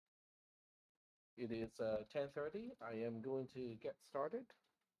It is 10:30. I am going to get started.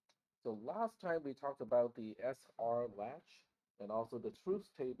 So last time we talked about the SR latch and also the truth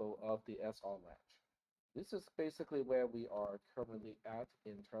table of the SR latch. This is basically where we are currently at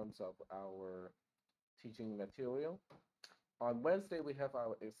in terms of our teaching material. On Wednesday, we have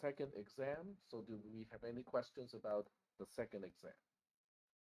our second exam. So do we have any questions about the second exam?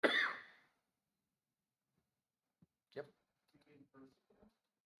 Yep.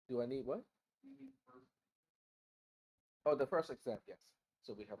 Do I need what? Oh, the first exam, yes.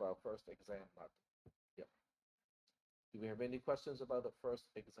 So we have our first exam. Yep. Do we have any questions about the first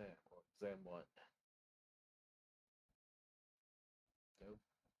exam or exam one? No.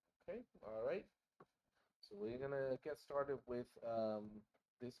 Okay. All right. So we're gonna get started with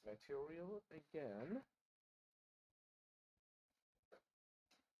this material again.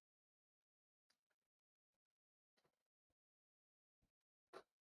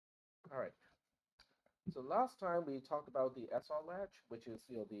 All right. So last time we talked about the SR latch, which is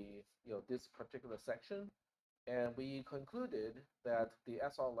this particular section, and we concluded that the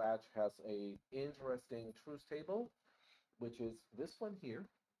SR latch has a interesting truth table, which is this one here.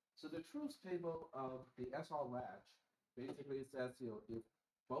 So the truth table of the SR latch basically says, if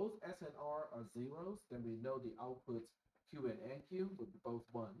both S and R are zeros, then we know the outputs Q and NQ would be both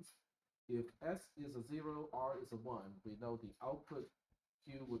ones. If S is a zero, R is a one, we know the output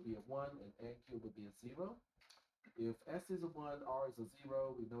Q would be a one and NQ would be a zero. If S is a 1, R is a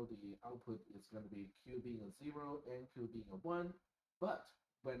 0, we know the output is going to be Q being a 0 and Q being a 1. But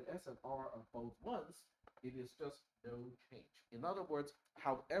when S and R are both 1s, it is just no change. In other words,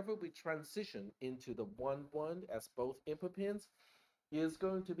 however we transition into the 1, 1 as both input pins is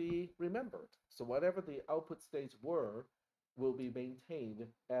going to be remembered. So whatever the output states were will be maintained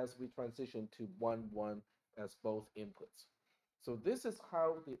as we transition to 1, 1 as both inputs. So this is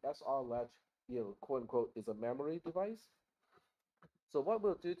how the SR latch, quote unquote, is a memory device. So what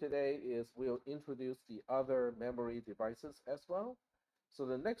we'll do today is we'll introduce the other memory devices as well. So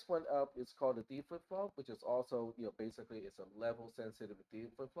the next one up is called the D flip-flop, which is also, basically it's a level sensitive D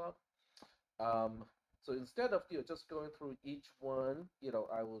flip-flop. So instead of just going through each one,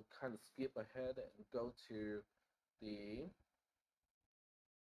 I will kind of skip ahead and go to the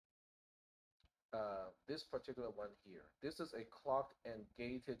this particular one here. This is a clocked and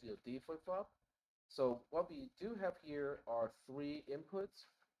gated D flip-flop. So what we do have here are three inputs.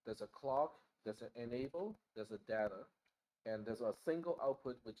 There's a clock, there's an enable, there's a data, and there's a single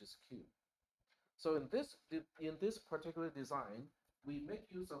output, which is Q. So in this particular design, we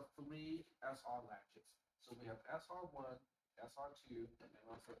make use of three SR latches. So we have SR1, SR2, and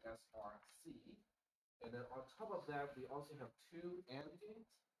also SRC. And then on top of that, we also have two AND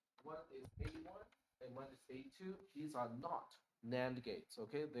gates. One is A1 and one is A2. These are not NAND gates,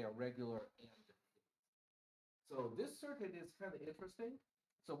 okay? They are regular AND gates. So this circuit is kind of interesting.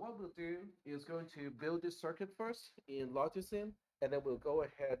 So what we'll do is going to build this circuit first in Logisim, and then we'll go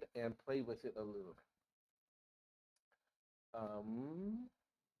ahead and play with it a little bit.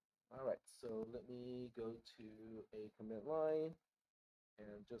 All right, so let me go to a command line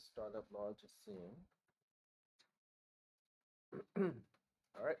and just start up Logisim.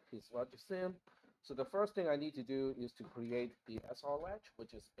 All right, here's Logisim. So the first thing I need to do is to create the SR latch,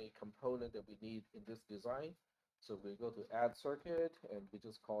 which is a component that we need in this design. So we go to add circuit and we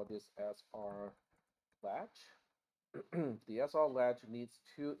just call this SR latch. The SR latch needs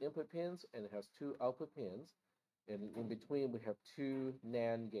two input pins and it has two output pins. And in between we have two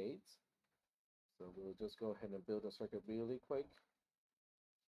NAND gates. So we'll just go ahead and build a circuit really quick.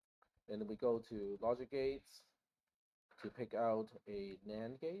 And then we go to logic gates to pick out a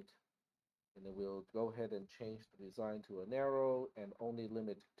NAND gate. And then we'll go ahead and change the design to a narrow and only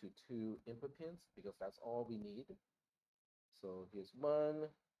limit to two input pins because that's all we need. So here's one,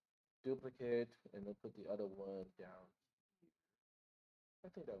 duplicate, and then put the other one down here. I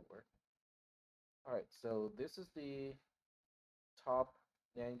think that would work. All right, so this is the top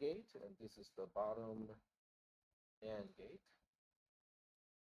NAND gate, and this is the bottom NAND gate.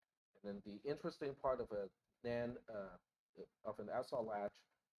 And then the interesting part of a NAND, of an SR latch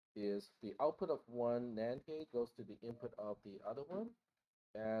is the output of one NAND gate goes to the input of the other one,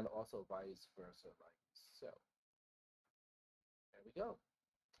 and also vice versa, like so. There we go.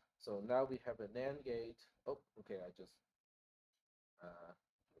 So now we have a NAND gate. Oh, okay, okay.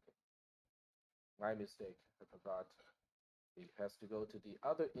 My mistake, I forgot. It has to go to the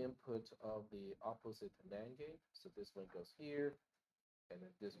other input of the opposite NAND gate. So this one goes here, and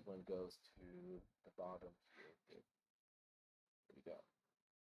then this one goes to the bottom here. There we go.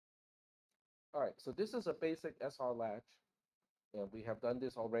 All right, so this is a basic SR latch. and we have done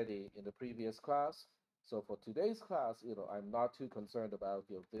this already in the previous class. So for today's class, I'm not too concerned about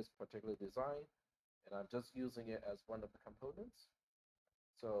this particular design, and I'm just using it as one of the components.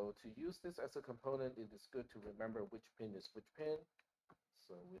 So to use this as a component, it is good to remember which pin is which pin.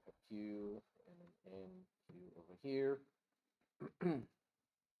 So we have Q and then N, Q over here.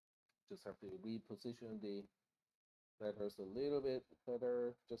 Just have to reposition the letters a little bit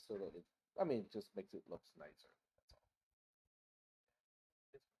better, just so that just makes it look nicer. That's all.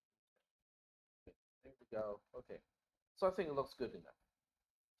 There we go. Okay. So I think it looks good enough.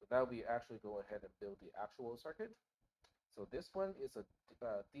 So now we actually go ahead and build the actual circuit. So this one is a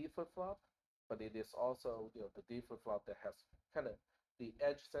D flip-flop, but it is also the D flip-flop that has kind of the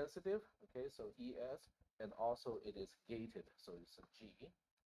edge sensitive. Okay, so ES, and also it is gated, so it's a G.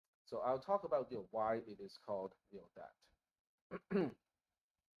 So I'll talk about why it is called that.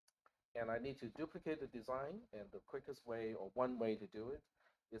 And I need to duplicate the design, and the quickest way or one way to do it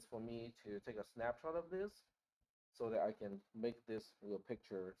is for me to take a snapshot of this so that I can make this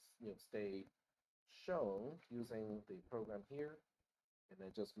picture stay shown using the program here, and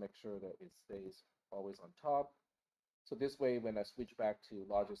then just make sure that it stays always on top. So this way, when I switch back to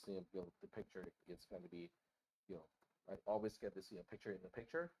larger scene, the picture is going to be, I always get this picture in the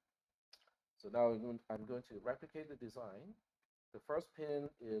picture. So now I'm going to replicate the design. The first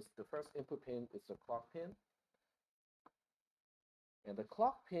input pin is the clock pin. And the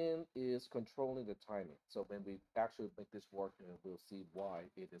clock pin is controlling the timing. So when we actually make this work, we'll see why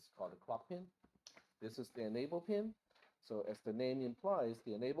it is called a clock pin. This is the enable pin. So as the name implies,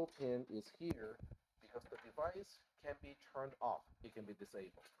 the enable pin is here because the device can be turned off. It can be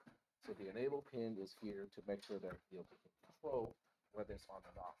disabled. So the enable pin is here to make sure that we can control whether it's on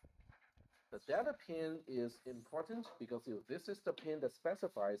and off. The data pin is important because this is the pin that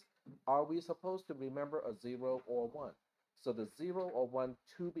specifies, are we supposed to remember a 0 or 1? So the 0 or 1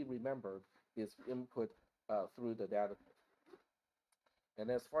 to be remembered is input through the data pin. And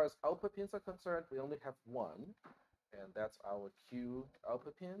as far as output pins are concerned, we only have one, and that's our Q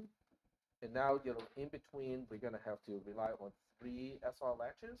output pin. And now, in between, we're going to have to rely on 3 SR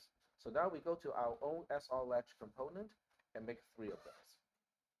latches. So now we go to our own SR latch component and make 3 of those.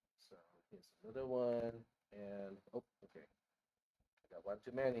 So here's another one, and okay, I got one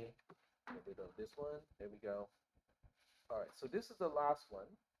too many. Get rid of this one. There we go. All right, so this is the last one,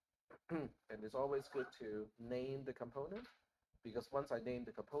 and it's always good to name the component, because once I name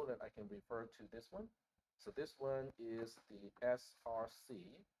the component, I can refer to this one. So this one is the SRC.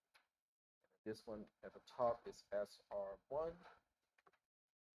 This one at the top is SR1.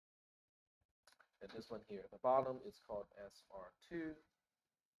 And this one here at the bottom is called SR2.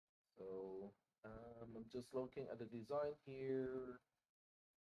 So I'm just looking at the design here.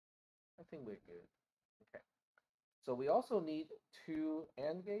 I think we're good. Okay. So we also need 2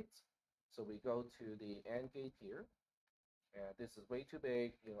 AND gates. So we go to the AND gate here. And this is way too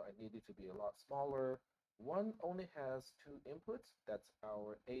big. I need it to be a lot smaller. One only has 2 inputs. That's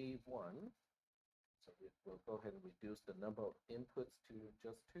our A1. So we'll go ahead and reduce the number of inputs to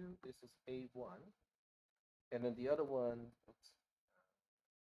just 2. This is A1. And then the other one,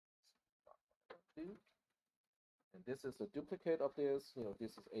 and this is a duplicate of this.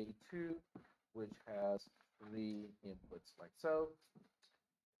 This is A2, which has 3 inputs like so.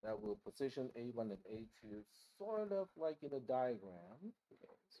 That will position A1 and A2 sort of like in a diagram.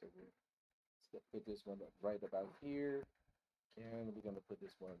 Okay, so let's put this one right about here, and we're going to put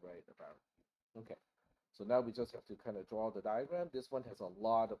this one right about here. Okay, so now we just have to kind of draw the diagram. This one has a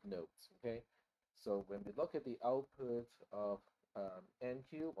lot of nodes. Okay, so when we look at the output of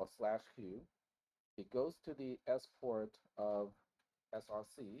NQ or /Q, it goes to the S port of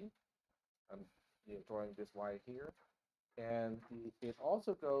SRC. I'm drawing this Y here. And it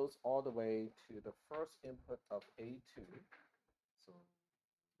also goes all the way to the first input of A2. So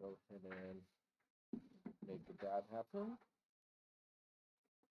go ahead and make that happen.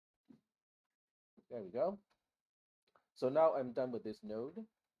 There we go. So now I'm done with this node.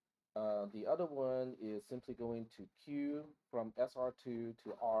 The other one is simply going to Q from SR2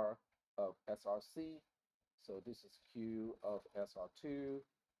 to R of SRC. So this is Q of SR2.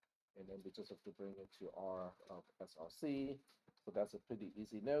 And then we just have to bring it to R of SRC. So that's a pretty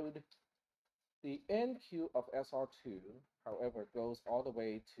easy node. The NQ of SR2, however, goes all the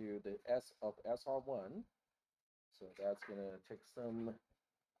way to the S of SR1. So that's going to take some,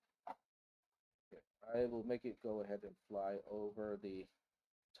 okay, I will make it go ahead and fly over the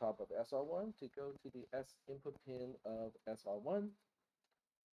top of SR1 to go to the S input pin of SR1.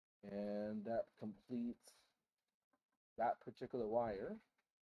 And that completes that particular wire.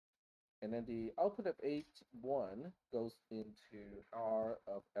 And then the output of A1 goes into R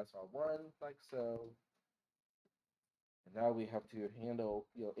of SR1, like so. And now we have to handle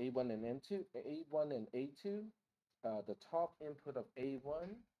A1 and N2, A1 and A2. The top input of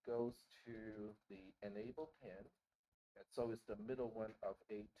A1 goes to the enable pin, and so is the middle one of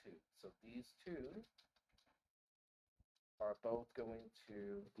A2. So these two are both going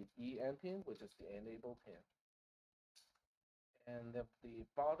to the EN pin, which is the enable pin. And the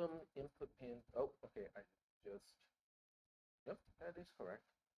bottom input pin, oh, okay, I just, yep, that is correct.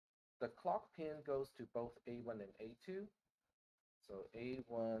 The clock pin goes to both A1 and A2. So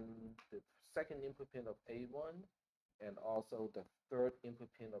A1, the second input pin of A1, and also the third input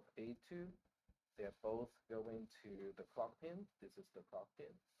pin of A2, they're both going to the clock pin. This is the clock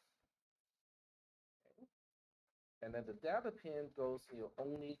pin. Okay. And then the data pin goes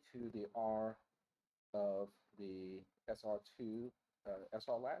only to the R of the SR2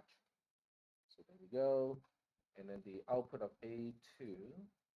 SR latch. So there we go. And then the output of A2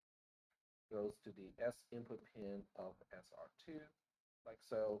 goes to the S input pin of SR2, like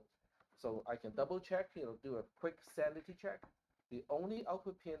so. So I can double check, do a quick sanity check. The only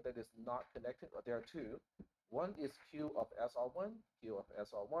output pin that is not connected, there are two. One is Q of SR1, Q of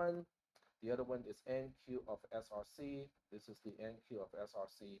SR1. The other one is NQ of SRC. This is the NQ of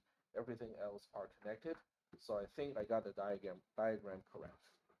SRC. Everything else are connected. So I think I got the diagram correct.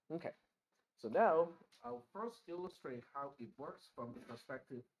 Okay. So now I'll first illustrate how it works from the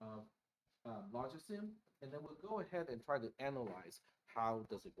perspective of Logisim, and then we'll go ahead and try to analyze how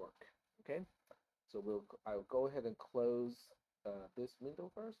does it work. Okay. So I'll go ahead and close this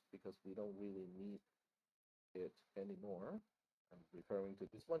window first because we don't really need it anymore. I'm referring to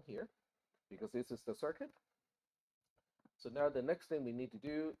this one here because this is the circuit. So now the next thing we need to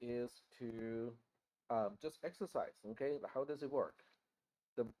do is to just exercise. Okay, how does it work?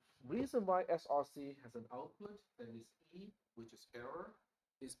 The reason why SRC has an output that is E, which is error,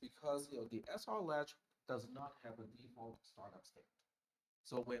 is because the SR latch does not have a default startup state.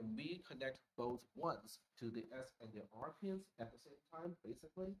 So when we connect both ones to the S and the R pins at the same time,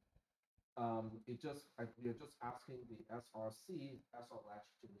 basically, we're just asking the SRC SR latch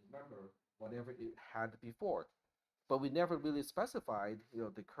to remember whatever it had before, but we never really specified the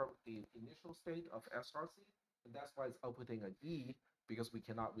initial state of SRC, and that's why it's outputting an E because we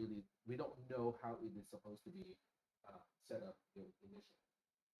don't know how it is supposed to be set up initially.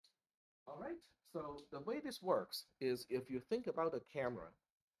 All right. So the way this works is if you think about a camera,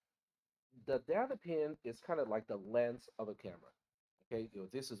 the data pin is kind of like the lens of a camera. Okay,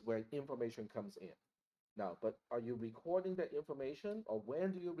 this is where information comes in. Now, but are you recording the information, or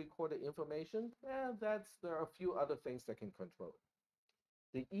when do you record the information? There are a few other things that can control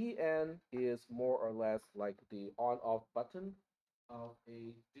it. The EN is more or less like the on-off button of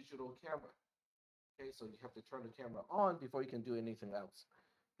a digital camera. Okay, so you have to turn the camera on before you can do anything else.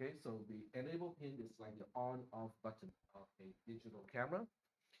 Okay, so the enable pin is like the on-off button of a digital camera.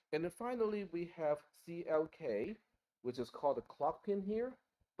 And then finally, we have CLK, which is called a clock pin here.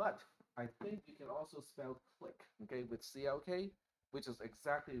 But I think you can also spell click, okay, with CLK, which is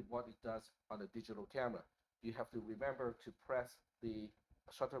exactly what it does on a digital camera. You have to remember to press the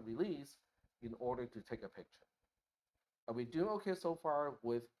shutter release in order to take a picture. Are we doing okay so far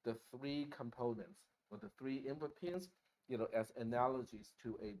with the three components, or the three input pins, as analogies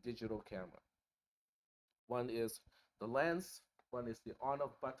to a digital camera? One is the lens, one is the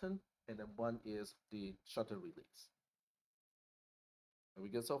on-off button, and then one is the shutter release. Are we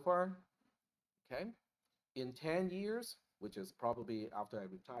good so far? Okay. In 10 years, which is probably after I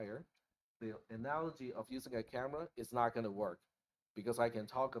retire, the analogy of using a camera is not going to work because I can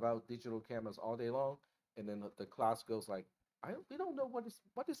talk about digital cameras all day long, and then the class goes like, we don't know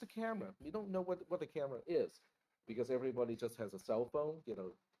what is a camera. We don't know what a camera is because everybody just has a cell phone,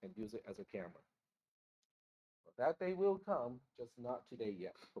 and use it as a camera. Well, that day will come, just not today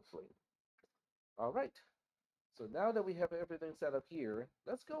yet, hopefully. All right. So now that we have everything set up here,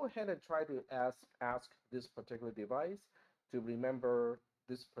 let's go ahead and try to ask this particular device to remember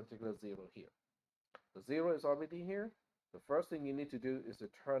this particular zero here. The zero is already here. The first thing you need to do is to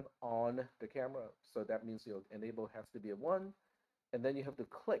turn on the camera. So that means your enable has to be a 1. And then you have to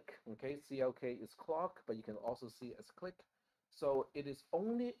click, okay? CLK is clock, but you can also see as click. So it is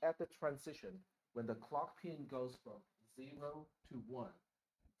only at the transition when the clock pin goes from 0 to 1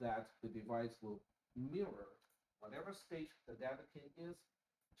 that the device will mirror whatever state the data pin is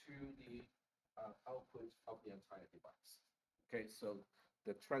to the output of the entire device. Okay, so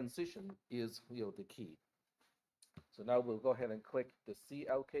the transition is the key. So now we'll go ahead and click the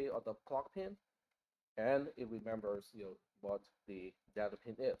CLK of the clock pin, and it remembers what the data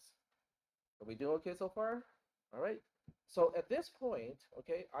pin is. Are we doing okay so far? All right. So at this point,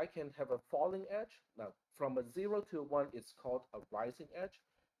 okay, I can have a falling edge. Now, from a 0 to 1, it's called a rising edge.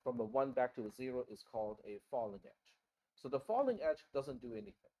 From a 1 back to a 0 is called a falling edge. So the falling edge doesn't do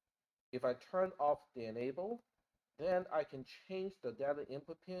anything. If I turn off the enable, then I can change the data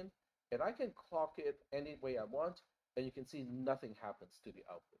input pin and I can clock it any way I want. And you can see nothing happens to the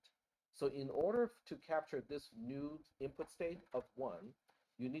output. So in order to capture this new input state of 1,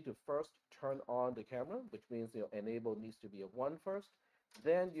 you need to first turn on the camera, which means your enable needs to be a 1 first.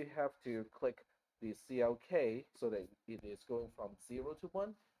 Then you have to click the CLK so that it is going from 0 to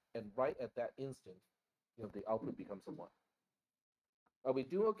 1. And right at that instant, the output becomes a 1. Are we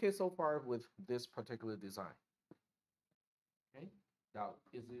doing okay so far with this particular design? Okay. Now,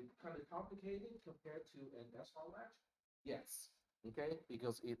 is it kind of complicated compared to an SR latch? Yes. Okay,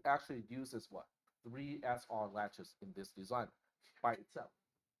 because it actually uses what? 3 SR latches in this design by itself.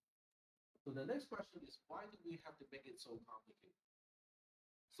 So the next question is, why do we have to make it so complicated?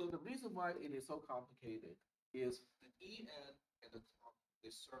 So the reason why it is so complicated is the EN and the clock, they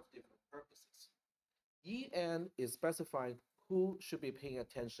serve different purposes. EN is specifying who should be paying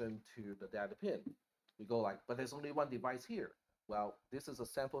attention to the data pin. We go like, but there's only one device here. Well, this is a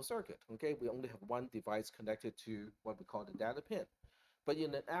sample circuit, okay? We only have one device connected to what we call the data pin. But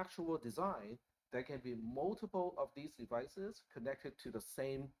in an actual design, there can be multiple of these devices connected to the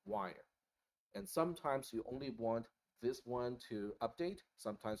same wire. And sometimes you only want this one to update.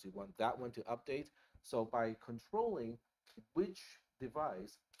 Sometimes you want that one to update. So by controlling which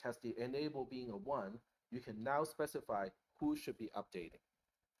device has the enable being a 1, you can now specify who should be updating.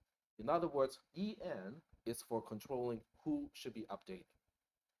 In other words, EN is for controlling who should be updating.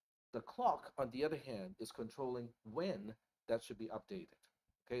 The clock, on the other hand, is controlling when that should be updated.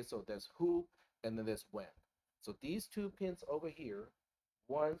 Okay, so there's who and then there's when. So these 2 pins over here,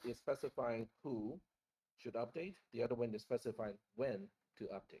 one is specifying who should update, the other one is specifying when to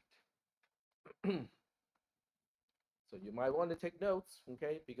update. So you might want to take notes,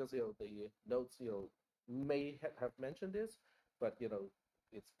 okay, because the notes may have mentioned this, but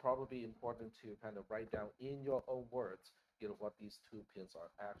it's probably important to kind of write down in your own words what these 2 pins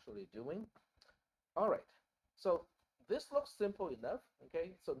are actually doing. All right, so this looks simple enough,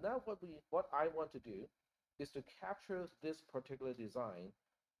 okay? So now what I want to do is to capture this particular design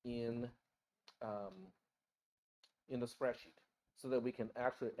in a spreadsheet so that we can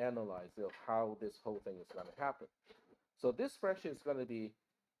actually analyze how this whole thing is going to happen. So this spreadsheet is going to be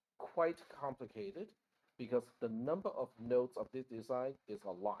quite complicated because the number of nodes of this design is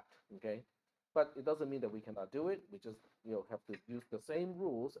a lot, okay? But it doesn't mean that we cannot do it. We just have to use the same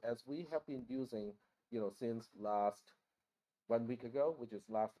rules as we have been using since last 1 week ago, which is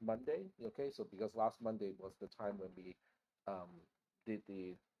last Monday. Okay, so because last Monday was the time when we did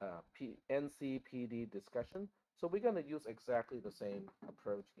the NCPD discussion, so we're going to use exactly the same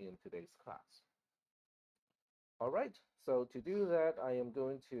approach in today's class. All right, so to do that, I am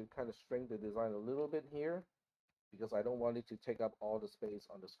going to kind of shrink the design a little bit here because I don't want it to take up all the space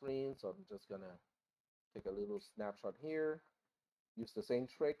on the screen. So I'm just going to take a little snapshot here, use the same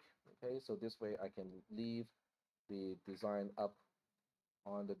trick. Okay, so this way I can leave the design up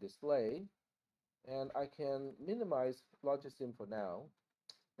on the display and I can minimize Logisim for now.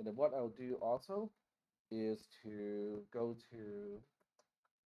 And then what I'll do also is to go to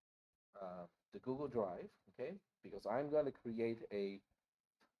the Google Drive, okay, because I'm going to create a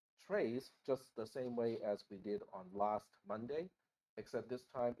trace just the same way as we did on last Monday, except this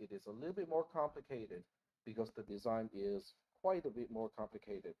time it is a little bit more complicated because the design is quite a bit more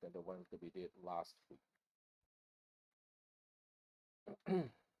complicated than the one that we did last week.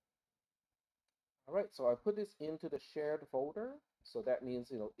 All right, so I put this into the shared folder. So that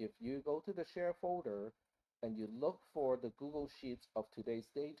means, if you go to the shared folder and you look for the Google Sheets of today's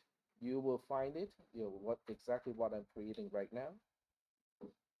date, you will find it, exactly what I'm creating right now.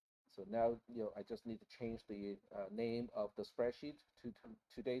 So now, I just need to change the name of the spreadsheet to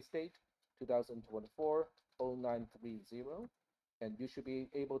today's date, 2024-0930. And you should be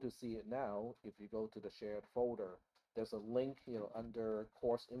able to see it now if you go to the shared folder. There's a link, under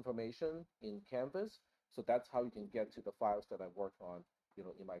course information in Canvas. So that's how you can get to the files that I worked on,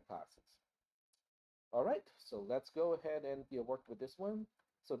 in my classes. All right, so let's go ahead and work with this one.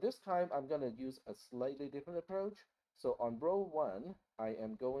 So this time I'm going to use a slightly different approach. So on row 1, I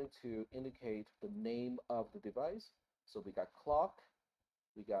am going to indicate the name of the device. So we got clock,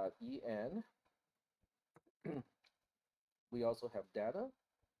 we got EN, we also have data,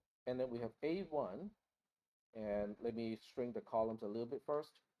 and then we have A1. And let me string the columns a little bit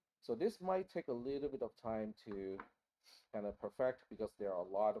first. So this might take a little bit of time to kind of perfect because there are a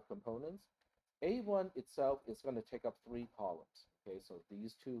lot of components. A1 itself is going to take up 3 columns. Okay, so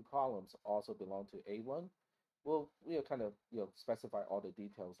these 2 columns also belong to A1. We'll kind of specify all the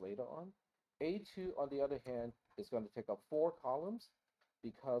details later on. A2, on the other hand, is going to take up 4 columns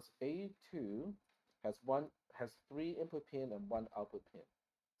because A2 has 3 input pin and 1 output pin.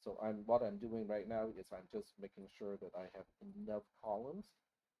 So what I'm doing right now is I'm just making sure that I have enough columns,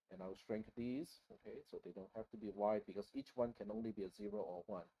 and I'll shrink these, okay, so they don't have to be wide because each one can only be a 0 or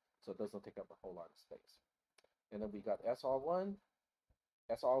 1, so it doesn't take up a whole lot of space. And then we got SR1.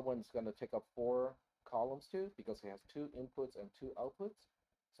 SR1 is going to take up 4 columns too because it has 2 inputs and 2 outputs.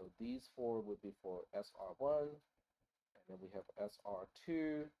 So these 4 would be for SR1, and then we have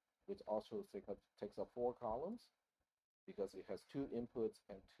SR2, which also takes up 4 columns because it has 2 inputs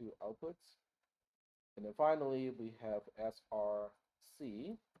and 2 outputs. And then finally, we have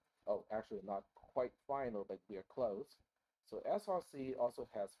SRC. Oh, actually not quite final, but we are close. So SRC also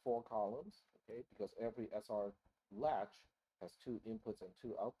has 4 columns, okay, because every SR latch has 2 inputs and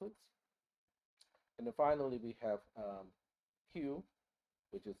 2 outputs. And then finally, we have Q,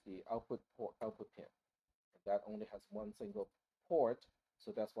 which is the output pin. And that only has one single port,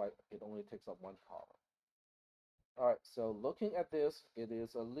 so that's why it only takes up 1 column. All right, so looking at this, it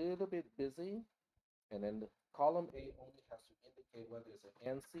is a little bit busy. And then the column A only has to indicate whether it's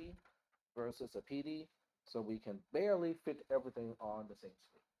an NC versus a PD, so we can barely fit everything on the same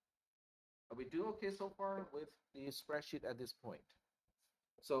screen. Are we doing okay so far with the spreadsheet at this point?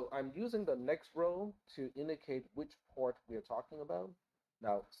 So I'm using the next row to indicate which port we are talking about.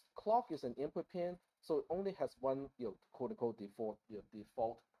 Now, clock is an input pin, so it only has one, quote unquote default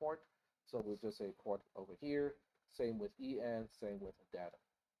port. So we'll just say port over here. Same with EN, same with data.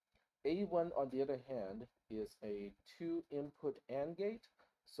 A1, on the other hand, is a 2-input AND gate.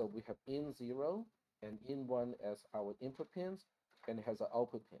 So we have in0 and in1 as our input pins, and it has an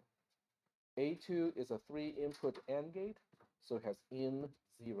output pin. A2 is a 3-input AND gate, so it has in0,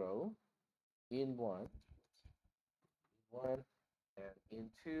 in1, and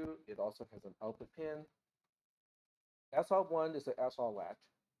in2. It also has an output pin. SR1 is an SR latch.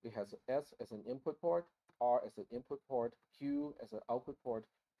 It has S as an input port, R as an input port, Q as an output port,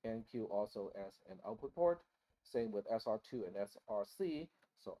 and Q also as an output port. Same with SR2 and SRC.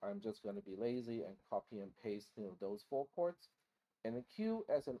 So I'm just going to be lazy and copy and paste those 4 ports. And the Q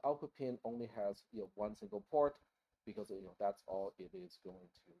as an output pin only has one single port because that's all it is going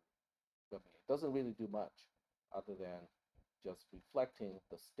to. It doesn't really do much other than just reflecting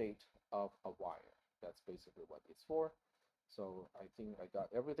the state of a wire. That's basically what it's for. So I think I got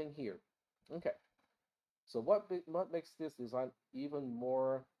everything here. Okay. So what makes this design even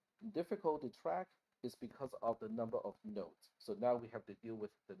more difficult to track is because of the number of nodes. So now we have to deal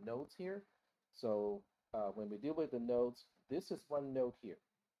with the nodes here. So when we deal with the nodes, this is one node here.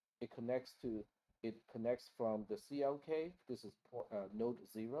 It connects from the CLK. This is node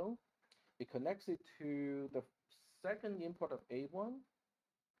 0. It connects it to the second input of A1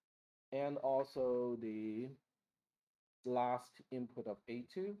 and also the last input of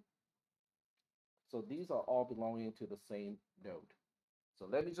A2. So these are all belonging to the same node. So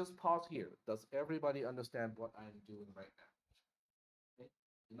let me just pause here. Does everybody understand what I'm doing right now? Okay.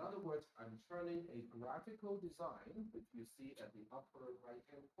 In other words, I'm turning a graphical design, which you see at the upper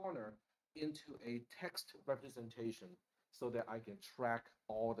right-hand corner, into a text representation so that I can track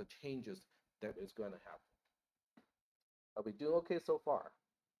all the changes that is going to happen. Are we doing okay so far?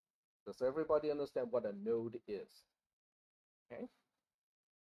 Does everybody understand what a node is? Okay.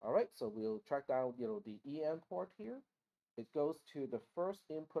 All right, so we'll track down, the EN port here. It goes to the first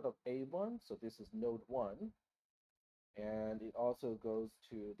input of A1, so this is node 1. And it also goes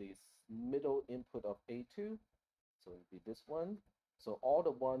to the middle input of A2, so it'll be this one. So all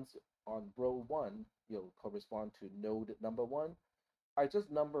the ones on row 1, correspond to node number 1. I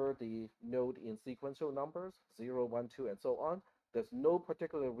just number the node in sequential numbers, 0, 1, 2, and so on. There's no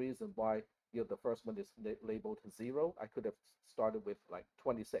particular reason why the first one is labeled 0. I could have started with like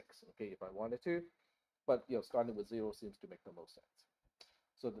 26, okay, if I wanted to, but starting with 0 seems to make the most sense.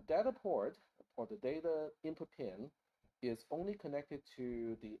 So the data port or the data input pin is only connected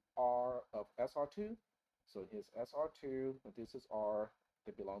to the R of SR2. So here's SR2, and this is R.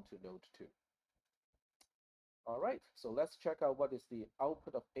 They belong to node 2. All right, so let's check out what is the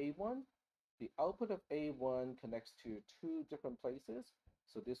output of A1. The output of A1 connects to 2 different places.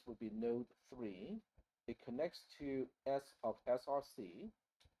 So this would be node 3. It connects to S of SRC.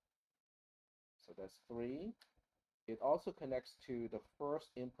 So that's 3. It also connects to the first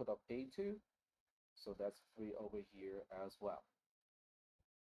input of A2. So that's 3 over here as well.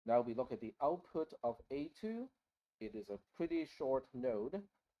 Now we look at the output of A2. It is a pretty short node.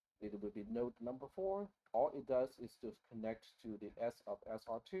 it would be node number 4. All it does is to connect to the S of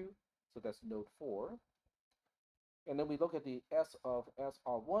SR2, so that's node 4. And then we look at the S of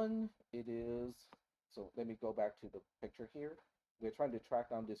SR1, it is, so let me go back to the picture here. We're trying to track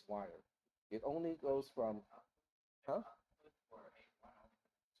down this wire. It only goes from, huh?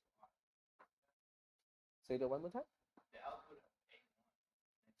 Say that one more time.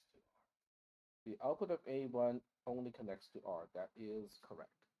 The output of A1 only connects to R. That is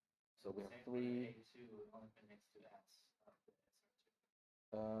correct. So we have three.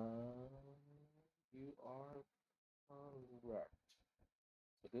 Uh, you are correct.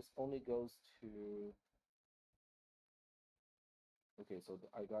 So this only goes to. Okay, so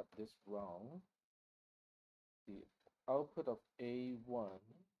I got this wrong. The output of A1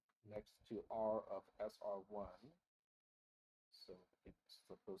 next to R of SR1. So it's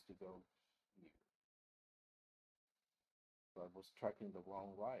supposed to go here. So I was tracking the wrong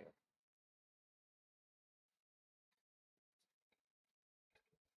wire.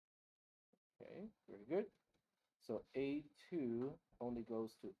 Okay, very good. So A2 only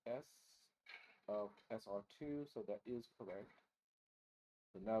goes to S of SR2, so that is correct.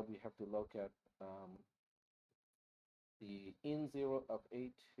 So now we have to look at the in0 of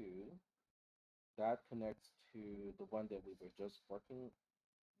A2. That connects to the one that we were just working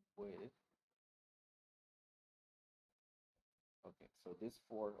with. Okay, so this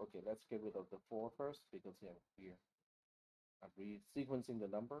 4, okay, let's get rid of the 4 first because here I'm re-sequencing the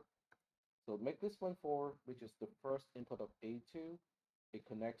number. So make this one 4, which is the first input of A2. It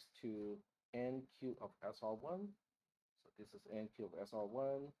connects to NQ of SR1. So this is NQ of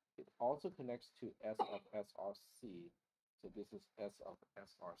SR1. It also connects to S of SRC. So this is S of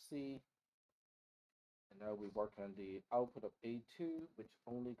SRC. And now we work on the output of A2, which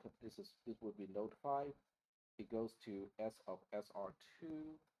only this would be node 5. It goes to S of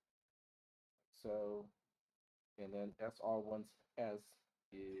SR2. So, and then SR1's S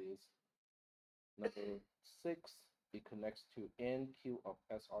is number 6. It connects to NQ of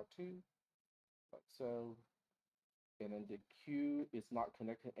SR2, like so. And then the Q is not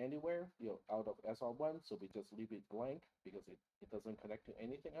connected anywhere, out of SR1, so we just leave it blank because it doesn't connect to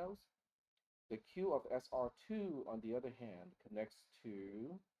anything else. The Q of SR2, on the other hand, connects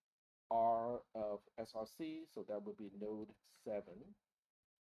to R of SRC, so that would be node 7,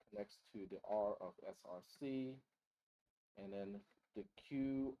 connects to the R of SRC, and then the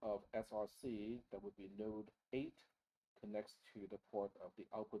Q of SRC, that would be node 8, connects to the port of the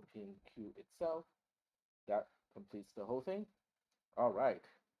output pin Q itself. That completes the whole thing. All right.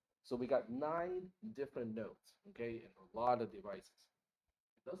 So we got 9 different nodes, okay, and a lot of devices.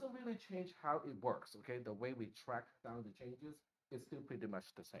 It doesn't really change how it works, okay? The way we track down the changes is still pretty much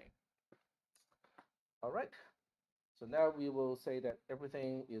the same. All right. So now we will say that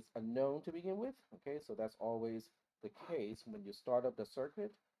everything is unknown to begin with, okay? So that's always the case when you start up the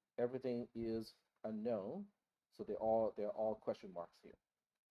circuit. Everything is unknown. So they're all question marks here.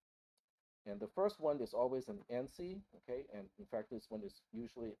 And the first one is always an NC, okay? And in fact, this one is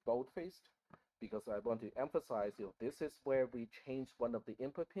usually bold-faced because I want to emphasize, this is where we change one of the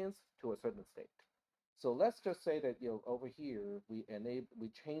input pins to a certain state. So let's just say that, over here, we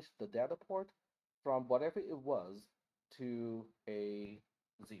change the data port from whatever it was to a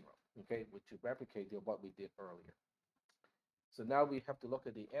 0, okay, to replicate what we did earlier. So now we have to look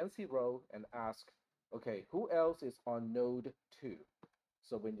at the NC row and ask, okay, who else is on node 2?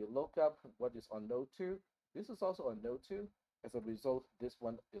 So when you look up what is on node 2, this is also on node 2. As a result, this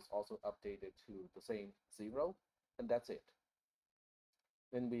one is also updated to the same 0, and that's it.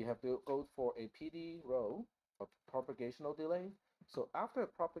 Then we have to go for a PD row of propagational delay. So after a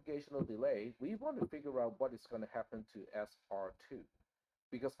propagational delay, we want to figure out what is going to happen to SR2.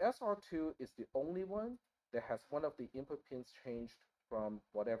 Because SR2 is the only one that has one of the input pins changed from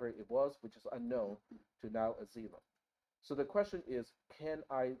whatever it was, which is unknown, to now a 0. So the question is, can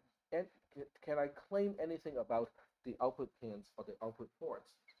I claim anything about the output pins or the output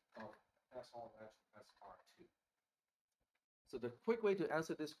ports of SR2? So the quick way to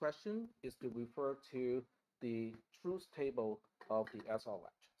answer this question is to refer to the truth table of the SR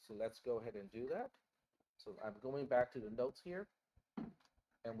latch. So let's go ahead and do that. So I'm going back to the notes here,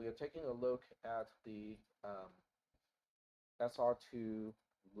 and we are taking a look at the SR2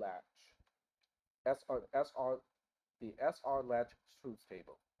 latch, the SR latch truth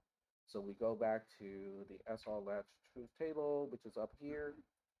table. So we go back to the SR latch truth table, which is up here,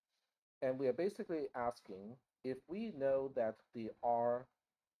 and we are basically asking if we know that the R,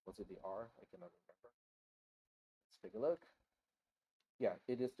 was it the R? I cannot remember. Let's take a look. Yeah,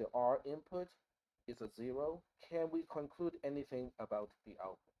 it is the R input is a 0. Can we conclude anything about the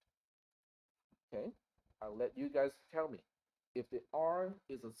output? Okay, I'll let you guys tell me. If the R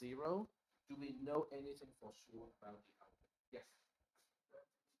is a 0, do we know anything for sure about the output? Yes.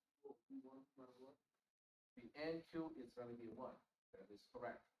 The NQ is going to be 1. That is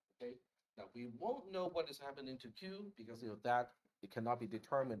correct. Okay. Now we won't know what is happening to Q because that it cannot be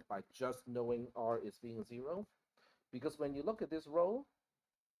determined by just knowing R is being 0. Because when you look at this row,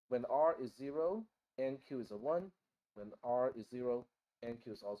 when R is 0, NQ is a 1. When R is 0,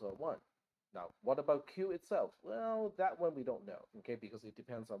 NQ is also a 1. Now, what about Q itself? Well, that one we don't know, okay, because it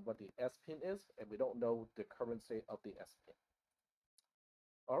depends on what the S pin is, and we don't know the current state of the S pin.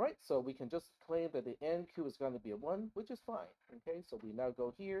 All right, so we can just claim that the NQ is going to be a 1, which is fine, okay? So we now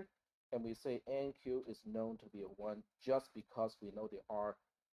go here, and we say NQ is known to be a 1 just because we know the R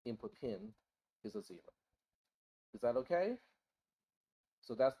input pin is a 0. Is that okay?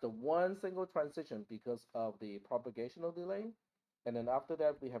 So that's the one single transition because of the propagational delay. And then after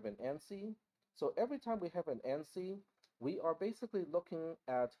that, we have an NC. So every time we have an NC, we are basically looking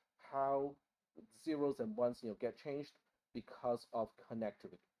at how zeros and ones get changed because of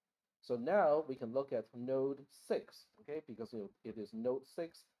connectivity. So now we can look at node 6, okay, because it is node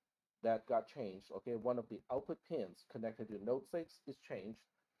 6 that got changed, okay? One of the output pins connected to node 6 is changed.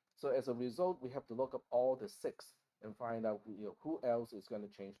 So as a result, we have to look up all the 6 and find out who else is going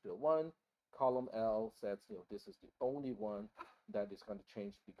to change to a 1. Column L says this is the only one that is going to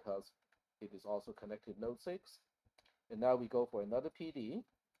change because it is also connected to node 6. And now we go for another PD.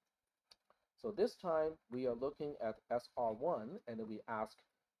 So this time we are looking at SR1 and then we ask,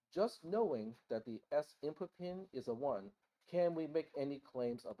 just knowing that the S input pin is a 1, can we make any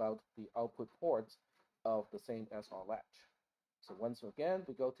claims about the output ports of the same SR latch? So once again,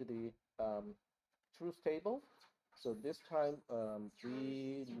 we go to the truth table. So this time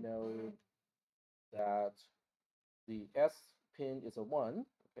we know that the S pin is a 1,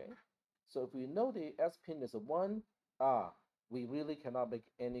 okay? So if we know the S pin is a 1, we really cannot make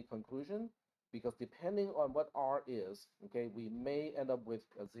any conclusion because depending on what R is, okay, we may end up with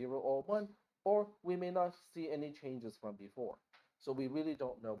a 0 or 1, or we may not see any changes from before. So we really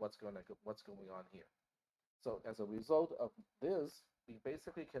don't know what's going on here. So as a result of this, we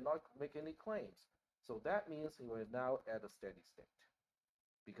basically cannot make any claims. So that means we're now at a steady state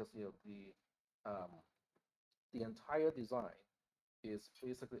because the entire design is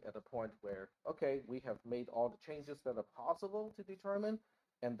basically at a point where, okay, we have made all the changes that are possible to determine,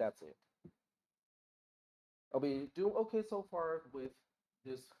 and that's it. Are we doing okay so far with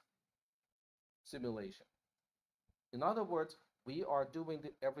this simulation? In other words, we are doing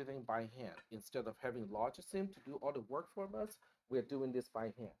everything by hand. Instead of having Logisim to do all the work for us, we're doing this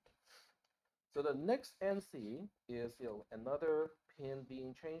by hand. So the next NC is another pin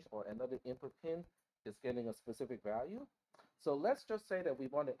being changed or another input pin is getting a specific value. So let's just say that we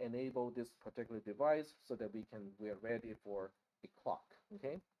want to enable this particular device so that we're ready for a clock,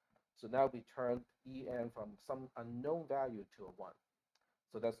 okay? So now we turn EN from some unknown value to a 1.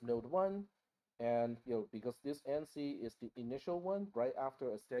 So that's node 1. And because this NC is the initial one right after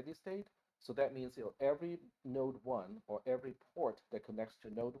a steady state, so that means every node 1 or every port that connects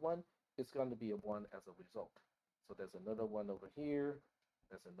to node 1 is going to be a 1 as a result. So there's another one over here.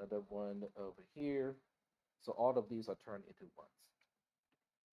 There's another one over here. So all of these are turned into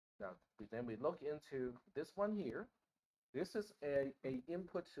 1s. Now, then we look into this one here. This is a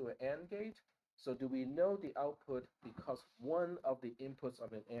input to an AND gate. So do we know the output because one of the inputs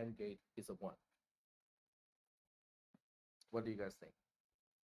of an AND gate is a 1? What do you guys think?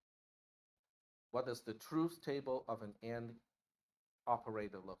 What does the truth table of an AND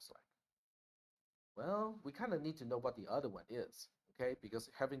operator looks like? Well, we kind of need to know what the other one is, okay? Because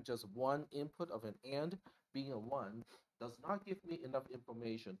having just one input of an AND being a 1 does not give me enough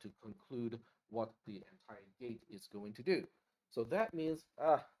information to conclude what the entire gate is going to do. So that means,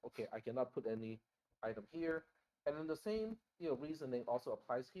 okay, I cannot put any item here. And then the same reasoning also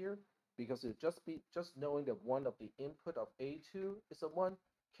applies here because it just knowing that one of the input of A2 is a 1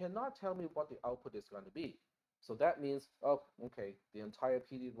 cannot tell me what the output is going to be. So that means, oh, okay, the entire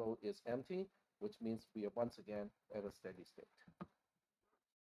PD row is empty, which means we are once again at a steady state.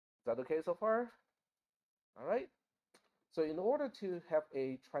 Is that okay so far? All right. So in order to have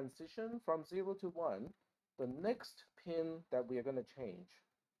a transition from 0 to 1, the next pin that we are going to change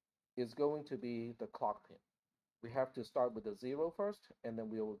is going to be the clock pin. We have to start with a 0 first, and then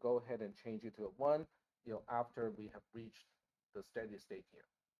we will go ahead and change it to a 1, after we have reached the steady state here.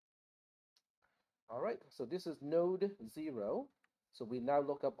 All right, so this is node 0. So we now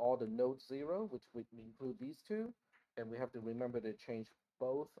look up all the node 0, which would include these two, and we have to remember to change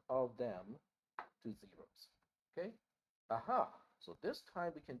both of them to zeros. Okay? Aha! So this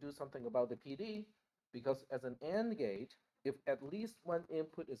time we can do something about the PD, because as an AND gate, if at least one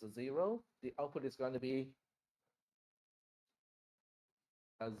input is a 0, the output is going to be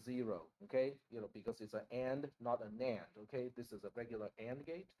a 0, okay? Because it's an AND, not a NAND, okay? This is a regular AND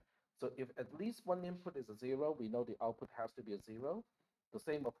gate. So if at least one input is a 0, we know the output has to be a 0. The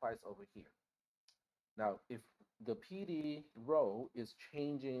same applies over here. Now, if the PD row is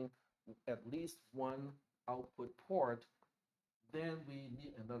changing at least one output port, then we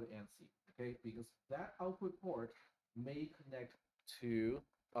need another ANSI, okay? Because that output port may connect to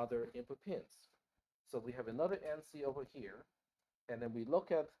other input pins. So we have another ANSI over here, and then we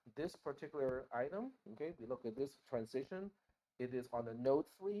look at this particular item, okay? We look at this transition. It is on the node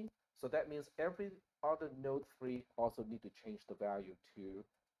 3, so that means every other node 3 also need to change the value to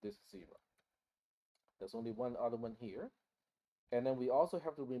this 0. There's only one other one here. And then we also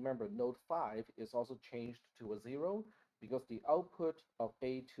have to remember node 5 is also changed to a 0 because the output of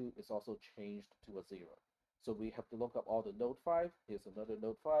A2 is also changed to a 0. So we have to look up all the node 5. Here's another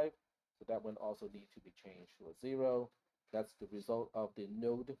node 5. So that one also needs to be changed to a 0. That's the result of the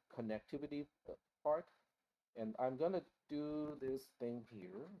node connectivity part. And I'm going to do this thing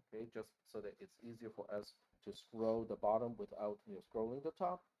here, okay, just so that it's easier for us to scroll the bottom without scrolling the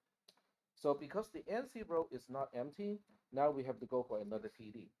top. So because the NC row is not empty, now we have to go for another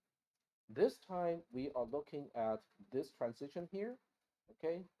PD. This time we are looking at this transition here,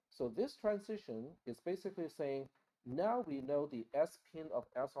 okay? So this transition is basically saying, now we know the S pin of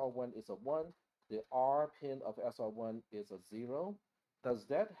SR1 is a 1, the R pin of SR1 is a 0. Does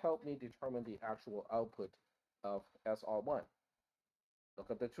that help me determine the actual output of SR1?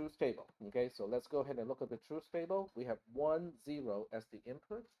 Look at the truth table, okay? So let's go ahead and look at the truth table. We have 1, 0 as the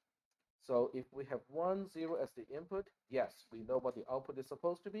input. So if we have 1, 0 as the input, yes, we know what the output is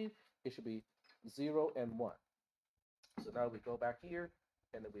supposed to be. It should be 0 and 1. So now we go back here,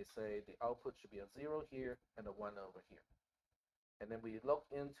 and then we say the output should be a 0 here and a 1 over here. And then we look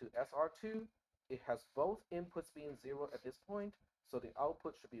into SR2. It has both inputs being 0 at this point, so the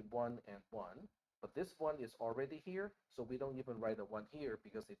output should be 1 and 1. But this one is already here, so we don't even write a 1 here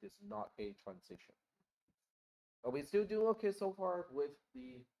because it is not a transition. Are we still doing okay so far with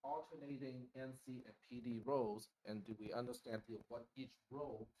the alternating NC and PD rows? And do we understand what each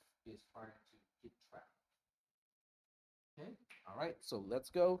row is trying to keep track? Okay, all right, so let's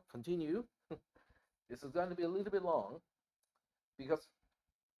go continue. This is going to be a little bit long because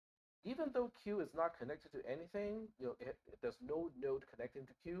even though Q is not connected to anything, there's no node connecting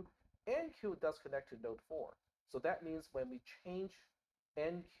to Q, and Q does connect to node 4. So that means when we change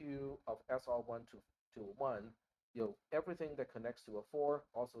NQ of SR1 to 1, everything that connects to a 4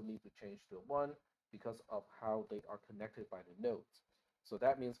 also needs to change to a 1 because of how they are connected by the nodes. So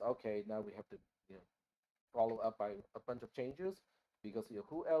that means, okay, now we have to follow up by a bunch of changes because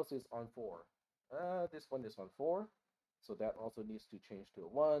who else is on 4? This one is on 4, so that also needs to change to a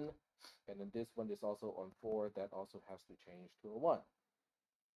 1. And then this one is also on 4, that also has to change to a 1.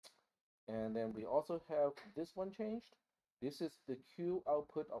 And then we also have this one changed. This is the Q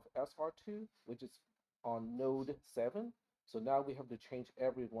output of SR2, which is on node 7. So now we have to change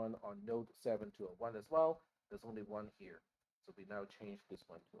everyone on node 7 to a 1 as well. There's only one here. So we now change this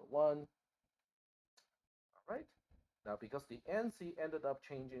one to a 1. All right. Now, because the NC ended up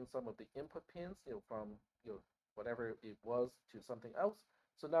changing some of the input pins, from whatever it was to something else.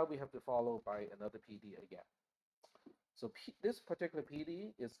 So now we have to follow by another PD again. So this particular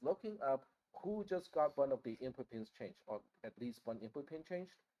PD is looking up who just got one of the input pins changed, or at least one input pin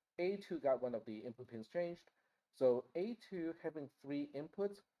changed. A2 got one of the input pins changed. So A2 having 3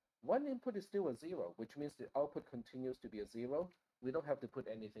 inputs, one input is still a 0, which means the output continues to be a 0. We don't have to put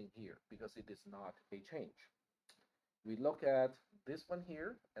anything here because it is not a change. We look at this one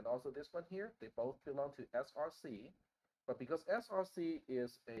here and also this one here. They both belong to SRC, but because SRC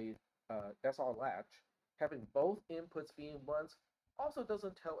is a SR latch, having both inputs being 1s also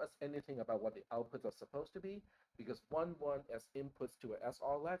doesn't tell us anything about what the outputs are supposed to be, because 1, 1 as inputs to a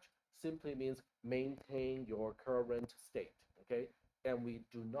SR latch simply means maintain your current state, okay? And we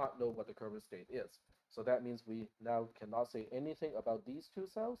do not know what the current state is. So that means we now cannot say anything about these 2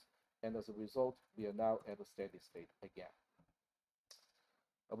 cells, and as a result, we are now at a steady state again.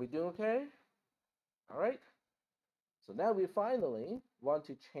 Are we doing okay? All right. So now we finally want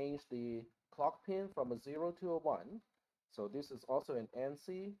to change the clock pin from a 0 to a 1. So this is also an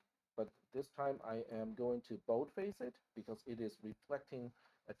NC, but this time I am going to boldface it because it is reflecting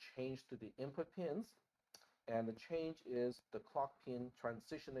a change to the input pins. And the change is the clock pin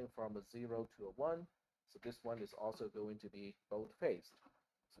transitioning from a 0 to a 1. So this one is also going to be boldfaced.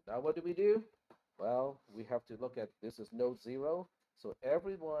 So now what do? Well, we have to look at this is node 0. So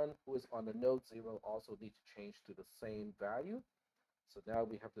everyone who is on the node 0 also need to change to the same value. So now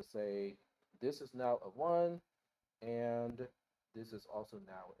we have to say this is now a 1 and this is also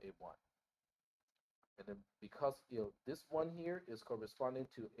now a 1. And then because this one here is corresponding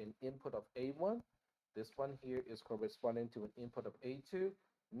to an input of A1, this one here is corresponding to an input of A2.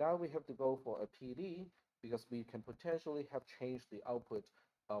 Now we have to go for a PD because we can potentially have changed the output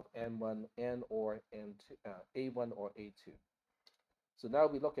of N1, N or N2, A1 or A2. So now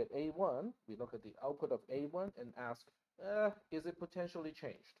we look at A1, we look at the output of A1 and ask, is it potentially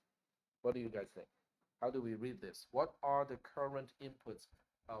changed? What do you guys think? How do we read this? What are the current inputs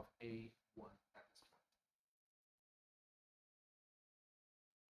of A1 at this point?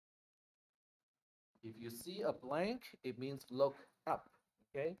 If you see a blank, it means look up,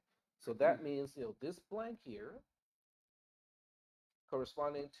 okay? So that means, this blank here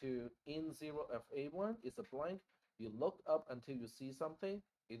corresponding to in 0 of A1 is a blank. You look up until you see something,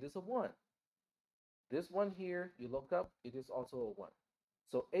 it is a 1. This one here, you look up, it is also a 1.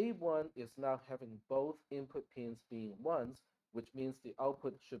 So A1 is now having both input pins being 1s, which means the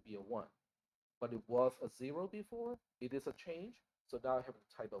output should be a 1. But it was a 0 before, it is a change, so now I have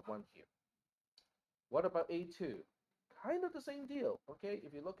to type a 1 here. What about A2? Kind of the same deal, okay?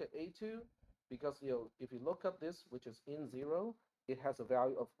 If you look at A2, because if you look up this, which is in 0, it has a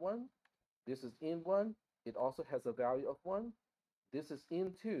value of 1. This is in 1, it also has a value of 1. This is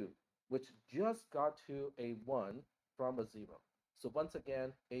in 2, which just got to a 1 from a 0. So once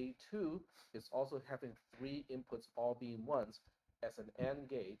again, A2 is also having 3 inputs all being 1s. As an AND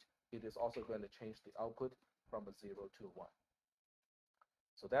gate, it is also going to change the output from a 0 to a 1.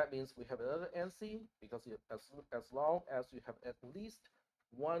 So that means we have another NC because as long as you have at least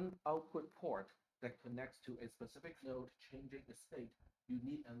one output port that connects to a specific node changing its state, you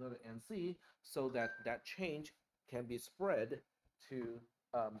need another NC so that that change can be spread to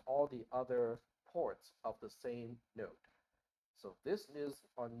all the other ports of the same node. So this is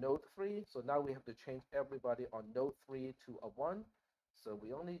on node 3. So now we have to change everybody on node 3 to a 1. So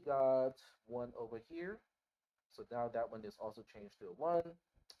we only got 1 over here. So now that one is also changed to a 1.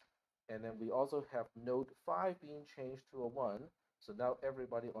 And then we also have node 5 being changed to a 1. So now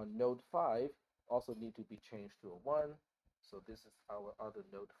everybody on node 5 also need to be changed to a 1. So this is our other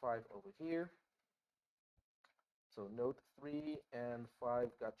node 5 over here. So node 3 and 5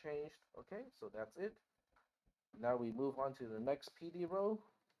 got changed. Okay, so that's it. Now we move on to the next PD row.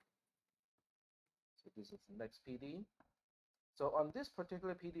 So this is the next PD. So on this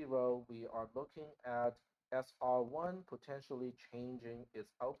particular PD row, we are looking at SR1 potentially changing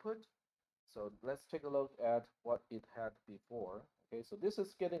its output. So let's take a look at what it had before. Okay, so this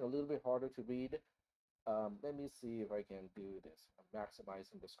is getting a little bit harder to read. Let me see if I can do this. I'm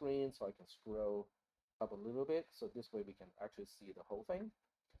maximizing the screen so I can scroll up a little bit. So this way we can actually see the whole thing.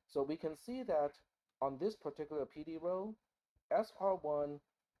 So we can see that on this particular PD row, SR1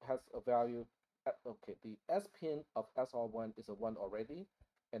 has a value. Okay, the S pin of SR1 is a 1 already.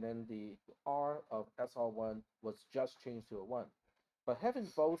 And then the R of SR1 was just changed to a 1. But having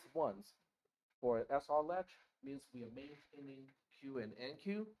both ones for an SR latch means we are maintaining Q and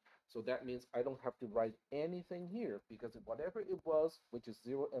NQ. So that means I don't have to write anything here because whatever it was, which is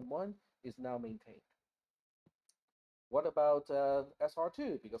 0 and 1, is now maintained. What about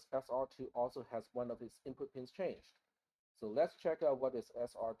SR2? Because SR2 also has one of its input pins changed. So let's check out what is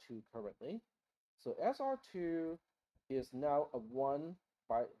SR2 currently. So SR2 is now a 1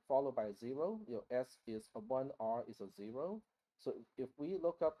 followed by 0. S is a 1, R is a 0. So if we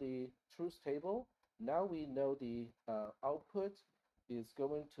look up the truth table, now we know the output is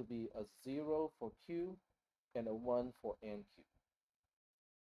going to be a 0 for Q and a 1 for NQ.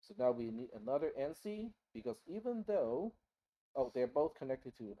 So now we need another NC because even though, they're both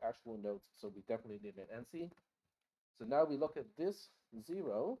connected to actual nodes, so we definitely need an NC. So now we look at this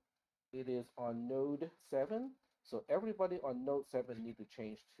 0. It is on node 7. So everybody on node 7 need to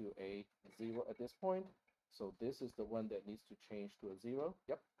change to a 0 at this point. So this is the one that needs to change to a 0.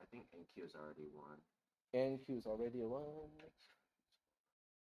 Yep. I think NQ is already 1. NQ is already a 1.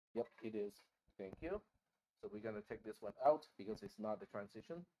 Yep, it is. Thank you. So we're going to take this one out because it's not a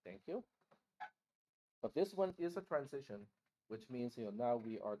transition. Thank you. But this one is a transition, which means now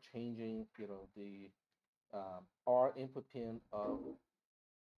we are changing the R input pin of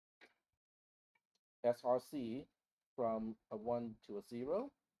SRC from a 1 to a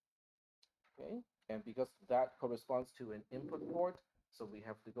 0. Okay, and because that corresponds to an input port, so we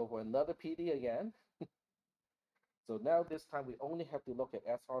have to go for another PD again. So now this time we only have to look at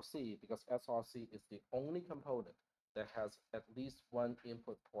SRC because SRC is the only component that has at least one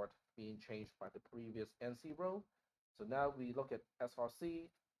input port being changed by the previous NC row. So now we look at SRC,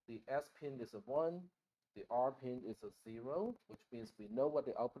 the S pin is a 1, the R pin is a 0, which means we know what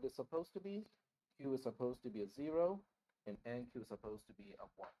the output is supposed to be. Q is supposed to be a 0, and NQ is supposed to be a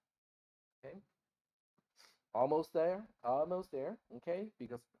 1. Okay? Almost there, okay?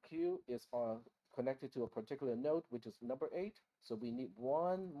 Because Q is connected to a particular node, which is number 8. So we need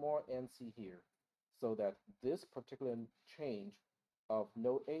one more NC here so that this particular change of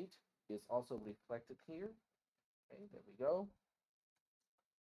node 8 is also reflected here. Okay, there we go.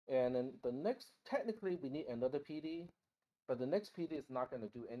 And then the next, technically we need another PD, but the next PD is not going to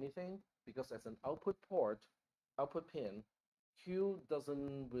do anything because as an output pin, Q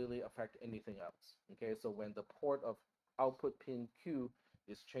doesn't really affect anything else. Okay, so when the port of output pin Q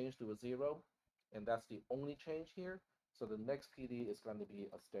is changed to a 0, and that's the only change here, so the next PD is going to be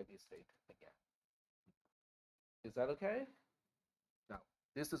a steady state again. Is that okay? Now,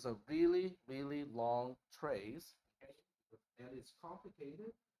 this is a really, really long trace, okay? And it's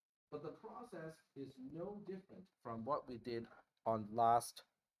complicated, but the process is no different from what we did on last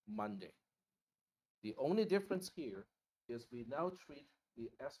Monday. The only difference here is we now treat the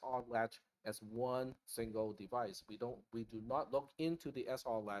SR latch as one single device. We do not look into the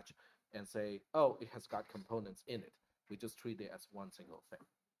SR latch and say, oh, it has got components in it. We just treat it as one single thing.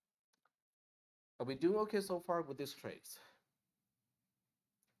 Are we doing okay so far with this trace?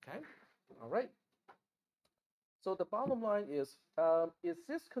 Okay, all right. So the bottom line is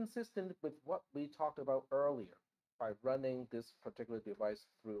this consistent with what we talked about earlier by running this particular device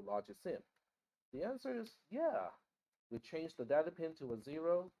through LogiSim? The answer is yeah. We change the data pin to a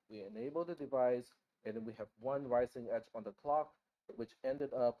 0, we enable the device, and then we have one rising edge on the clock, which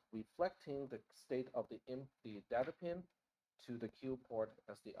ended up reflecting the state of the data pin to the Q port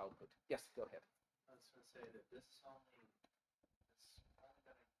as the output. Yes, go ahead. I was going to say that this is only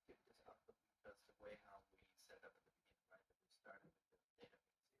going to give this output because the way how we set up at the beginning, right? That we started with the data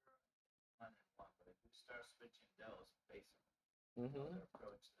pin 0, 1, and 1. But if we start switching those based on the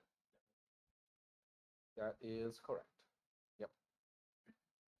approach, that is correct. Yep.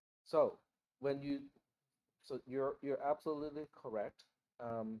 So you're absolutely correct.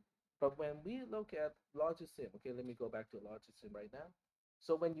 But when we look at LogiSim, okay, let me go back to LogiSim right now.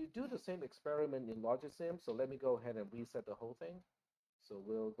 So when you do the same experiment in LogiSim, so let me go ahead and reset the whole thing. So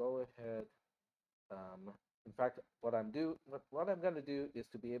we'll go ahead. In fact, what I'm going to do is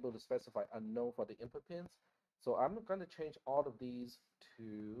to be able to specify unknown for the input pins. So I'm going to change all of these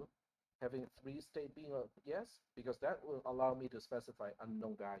to having 3 state being a yes, because that will allow me to specify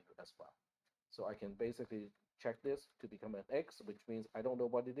unknown value as well. So I can basically check this to become an X, which means I don't know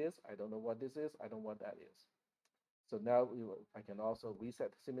what it is, I don't know what this is, I don't know what that is. So now I can also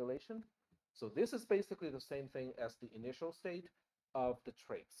reset the simulation. So this is basically the same thing as the initial state of the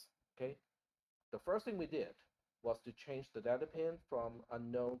trace, okay? The first thing we did was to change the data pin from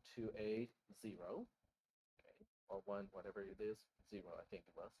unknown to a 0, okay, or 1, whatever it is, 0, I think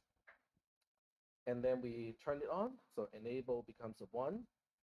it was. And then we turn it on, so enable becomes a 1.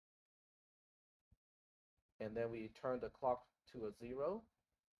 And then we turn the clock to a 0,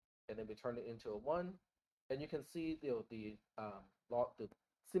 and then we turn it into a 1. And you can see the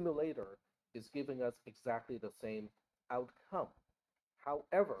simulator is giving us exactly the same outcome.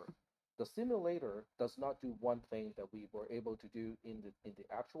 However, the simulator does not do one thing that we were able to do in the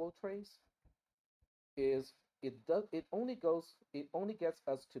actual trace. It only gets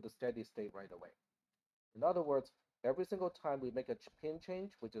us to the steady state right away. In other words, every single time we make a pin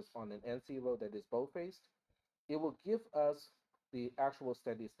change, which is on an NC row that is both-faced, it will give us the actual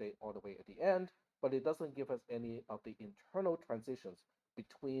steady state all the way at the end, but it doesn't give us any of the internal transitions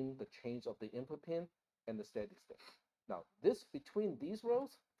between the change of the input pin and the steady state. Now, this between these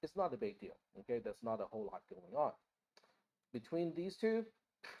rows is not a big deal, okay? There's not a whole lot going on. Between these two,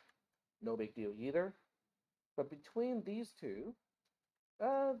 no big deal either. But between these two,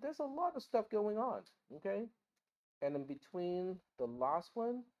 there's a lot of stuff going on, okay? And in between the last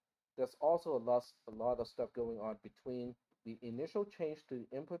one, there's also a lot of stuff going on between the initial change to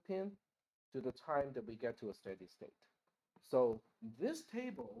the input pin to the time that we get to a steady state. So this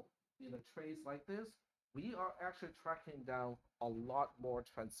table in a trace like this, we are actually tracking down a lot more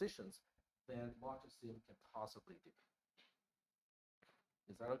transitions than LogiSim can possibly do.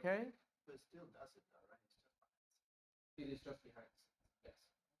 Is that okay? but it still does it though, right? It is just behind the scenes, yes.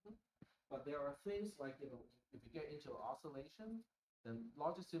 But there are things like, if you get into an oscillation, then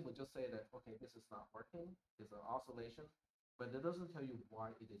LogiSim would just say that, okay, this is not working, it's an oscillation, but it doesn't tell you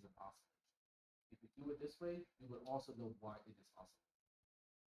why it is an oscillation. If you do it this way, you will also know why it is oscillating.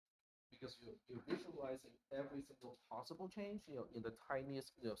 because you're visualizing every single possible change, in the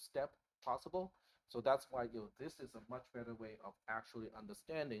tiniest, step possible. So that's why, this is a much better way of actually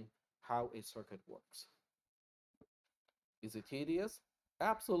understanding how a circuit works. Is it tedious?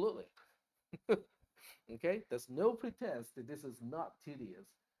 Absolutely. Okay, there's no pretense that this is not tedious,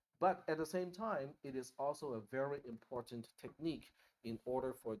 but at the same time, it is also a very important technique in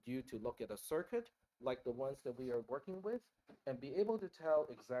order for you to look at a circuit like the ones that we are working with and be able to tell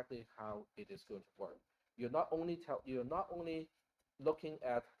exactly how it is going to work. You're not only looking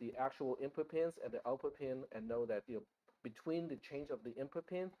at the actual input pins and the output pin and know that, between the change of the input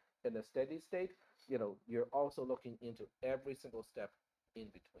pin and the steady state, you're also looking into every single step in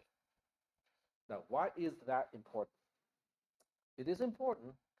between. Now, why is that important? It is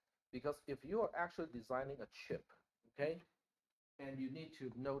important because if you are actually designing a chip, okay, and you need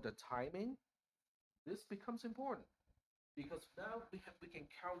to know the timing, this becomes important because now we can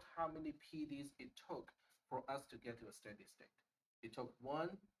count how many PDs it took for us to get to a steady state. It took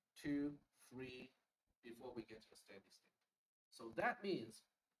 1, 2, 3 before we get to a steady state. So that means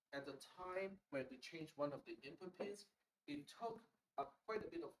at the time when we change one of the input pins, it took quite a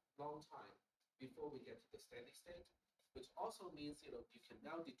bit of long time before we get to the steady state, which also means, you can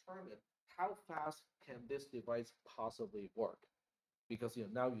now determine how fast can this device possibly work because,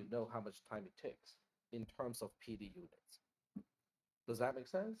 now you know how much time it takes in terms of PD units. Does that make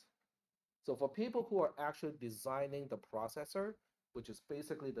sense? So for people who are actually designing the processor, which is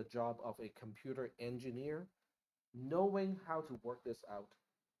basically the job of a computer engineer, knowing how to work this out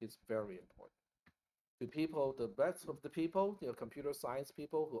is very important. To people, the rest of the people, computer science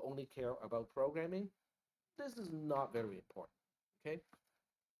people who only care about programming, this is not very important. Okay?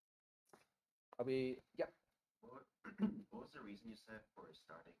 Yeah. What, what was the reason you said for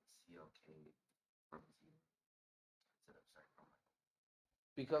starting CLK from zero instead of starting from like?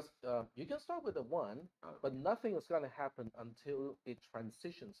 Because you can start with a 1, Oh, but okay. nothing is going to happen until it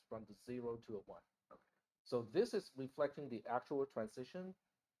transitions from the 0 to a 1. Okay. So this is reflecting the actual transition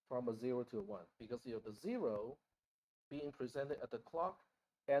from a 0 to a 1 because, the 0 being presented at the clock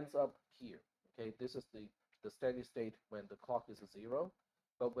ends up here. Okay, this is the steady state when the clock is a 0.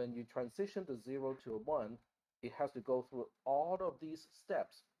 But when you transition the 0 to a 1, it has to go through all of these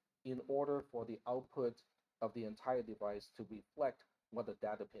steps in order for the output of the entire device to reflect what the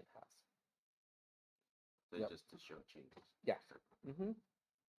data pin has. So Yep. just to show changes. Yeah. Mm-hmm.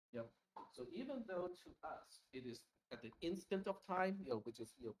 Yep. So even though to us it is at the instant of time, which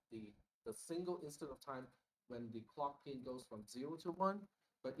is, the single instant of time when the clock pin goes from 0 to 1,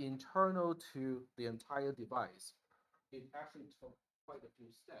 but internal to the entire device, it actually took quite a few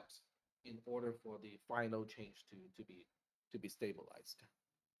steps in order for the final change to be stabilized.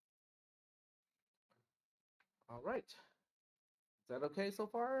 All right. Is that okay so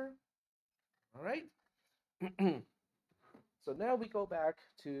far? All right. So now we go back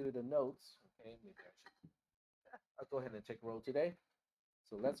to the notes. Okay, maybe I should. I'll go ahead and take roll today.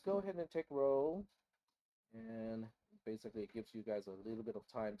 So let's go ahead and take roll, and basically it gives you guys a little bit of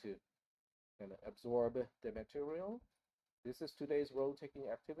time to kind of absorb the material. This is today's roll taking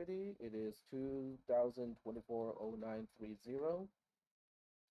activity. It is 2024-0930,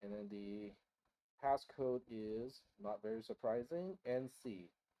 and then the passcode is not very surprising, NC.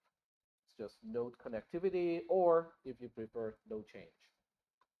 It's just node connectivity, or if you prefer, no change.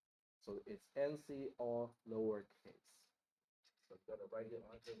 So it's NC or lowercase. So I'm gonna write it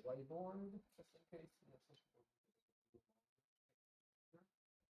on the whiteboard just in case.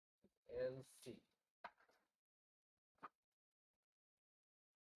 NC.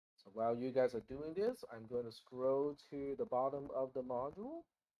 So while you guys are doing this, I'm going to scroll to the bottom of the module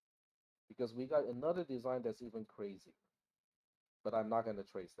because we got another design that's even crazier. But I'm not going to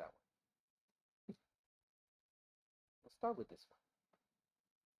trace that one. Let's start with this one.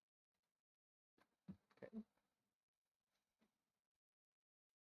 Okay.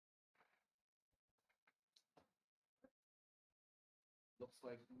 Looks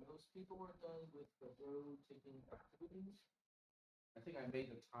like most people are done with the road taking activities. I think I made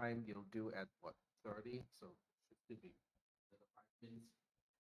the time, do at what, 30? So it should be another 5 minutes.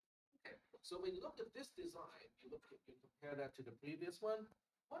 Okay. So when you look at this design, you compare that to the previous one.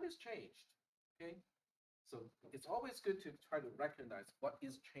 What has changed? Okay. So it's always good to try to recognize what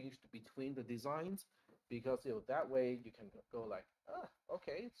is changed between the designs because, that way you can go like,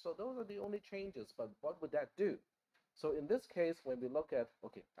 okay, so those are the only changes, but what would that do? So in this case, when we look at,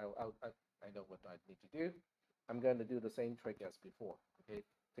 okay, I know what I need to do. I'm going to do the same trick as before. Okay,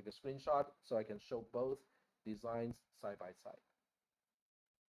 take a screenshot so I can show both designs side by side.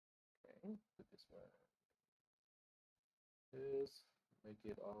 Okay, put this one. This. make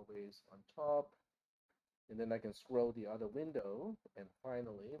it always on top. And then I can scroll the other window. And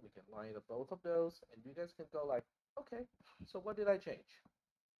finally, we can line up both of those. And you guys can go like, okay, so what did I change?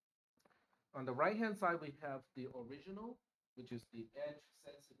 On the right-hand side, we have the original, which is the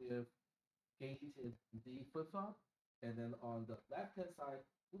edge-sensitive gated D flip-flop. And then on the left-hand side,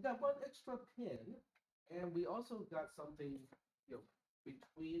 we got one extra pin. And we also got something,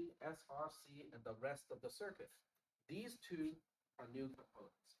 between SRC and the rest of the circuit. These two are new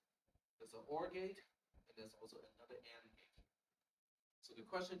components. There's an OR gate, and there's also another AND gate. So the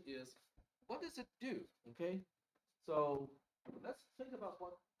question is, what does it do? Okay, so let's think about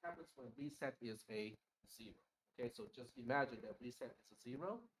what happens when reset is a 0. Okay, so just imagine that reset is a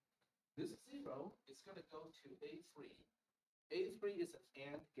 0. This 0 is going to go to A3. A3 is an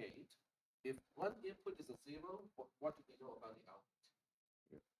AND gate. If one input is a 0, what do we know about the output?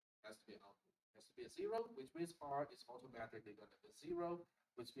 Has to be an output. Has to be a 0, which means R is automatically going to be 0,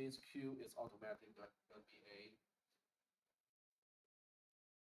 which means Q is automatically going to be a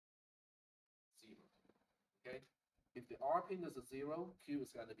 0. Okay? If the R pin is a 0, Q is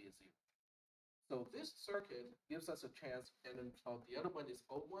going to be a 0. So this circuit gives us a chance, and then the other one is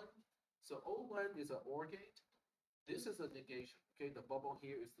O1. So O1 is an OR gate. This is a negation. Okay, the bubble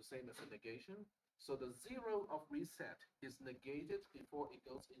here is the same as a negation. So the 0 of reset is negated before it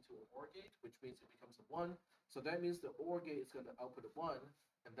goes into an OR gate, which means it becomes a 1. So that means the OR gate is going to output a 1,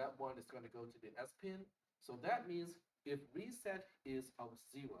 and that 1 is going to go to the S pin. So that means if reset is of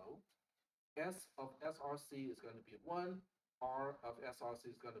 0, S of SRC is going to be 1, R of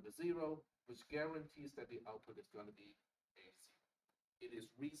SRC is going to be 0, which guarantees that the output is going to be a 0. It is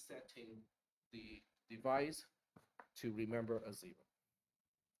resetting the device to remember a 0.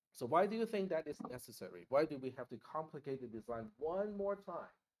 So why do you think that is necessary? Why do we have to complicate the design one more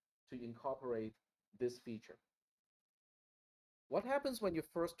time to incorporate this feature? What happens when you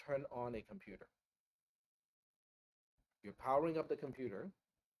first turn on a computer? You're powering up the computer.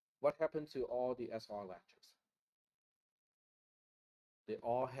 What happened to all the SR latches? They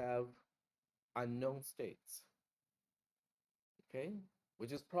all have unknown states, okay?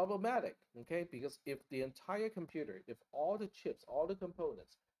 Which is problematic, okay? Because if the entire computer, if all the chips, all the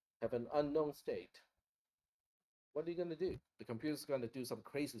components have an unknown state, what are you going to do? The computer's going to do some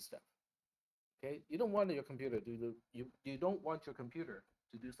crazy stuff. Okay, you don't want your computer to do you don't want your computer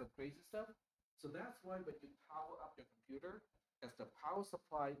to do some crazy stuff. So that's why when you power up your computer, as the power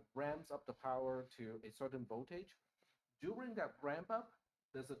supply ramps up the power to a certain voltage, during that ramp up,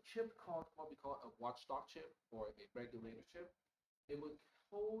 there's a chip called what we call a watchdog chip or a regulator chip. It will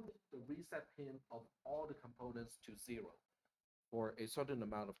hold the reset pin of all the components to 0 for a certain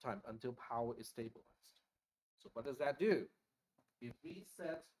amount of time until power is stabilized. So what does that do? It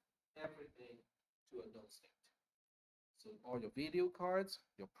resets everything to a known state. So all your video cards,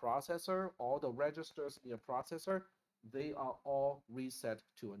 your processor, all the registers in your processor, they are all reset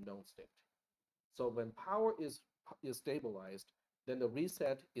to a known state. So when power is stabilized, then the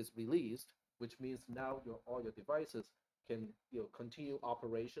reset is released, which means now all your devices can continue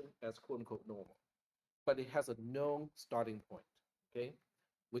operation as quote unquote normal. But it has a known starting point, okay,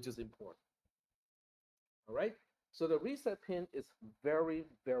 which is important. All right. So the reset pin is very,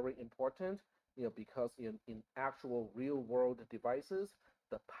 very important, because in actual real world devices,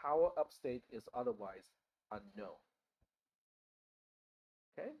 the power up state is otherwise unknown.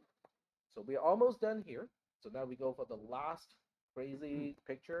 Okay. So we're almost done here. So now we go for the last crazy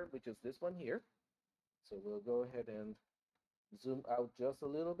picture, which is this one here. So we'll go ahead and zoom out just a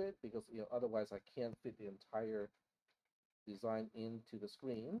little bit because otherwise I can't fit the entire design into the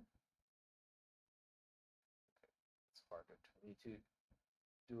screen. It's harder. I need to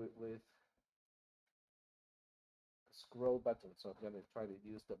do it with a scroll button. So I'm going to try to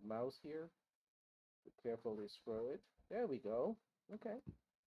use the mouse here to carefully scroll it. There we go. Okay.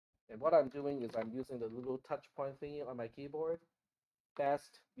 And what I'm doing is I'm using the little touch point thingy on my keyboard.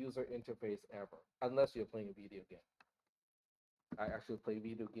 Best user interface ever, unless you're playing a video game. I actually play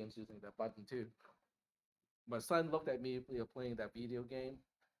video games using that button too. My son looked at me playing that video game,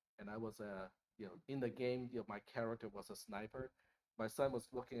 and I was in the game, my character was a sniper. My son was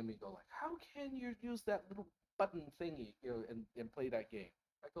looking at me, go like, "How can you use that little button thingy, and play that game?"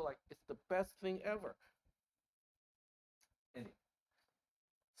 I go like, "It's the best thing ever." Anyway,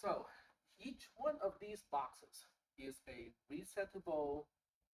 so each one of these boxes is a resettable,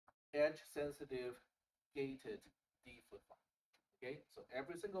 edge-sensitive, gated D flip-flop. Okay, so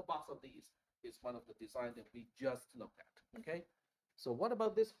every single box of these is one of the design that we just looked at. Okay, so what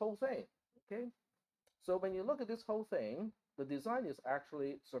about this whole thing? Okay, so when you look at this whole thing, the design is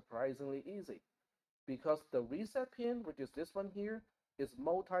actually surprisingly easy because the reset pin, which is this one here, is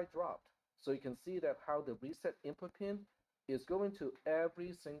multi-dropped. So you can see that how the reset input pin is going to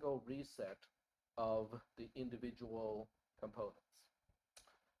every single reset of the individual components.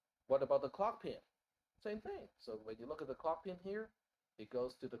 What about the clock pin? Same thing. So when you look at the clock pin here, it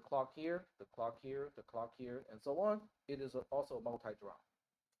goes to the clock here, the clock here, the clock here, and so on. It is also multi-drop.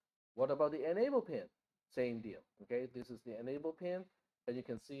 What about the enable pin? Same deal. Okay, this is the enable pin, and you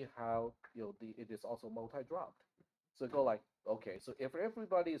can see how it is also multi-dropped. So go like, okay, so if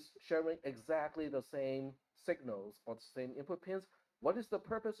everybody is sharing exactly the same signals or the same input pins, what is the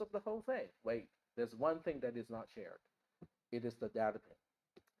purpose of the whole thing? Wait, there's one thing that is not shared. It is the data pin.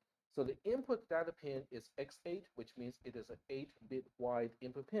 So the input data pin is X8, which means it is an 8-bit wide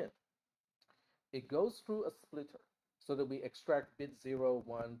input pin. It goes through a splitter so that we extract bit 0,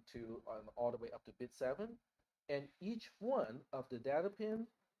 1, 2, and all the way up to bit 7. And each one of the data pin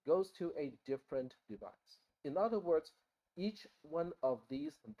goes to a different device. In other words, each one of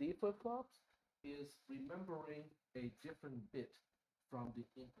these D flip-flops is remembering a different bit from the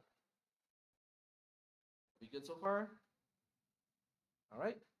input. We good so far? All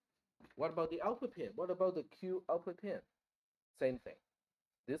right. What about the output pin? What about the Q output pin? Same thing.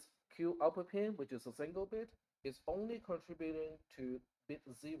 This Q output pin, which is a single bit, is only contributing to bit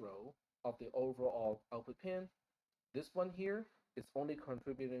 0 of the overall output pin. This one here is only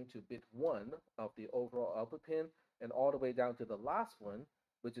contributing to bit 1 of the overall output pin, and all the way down to the last one,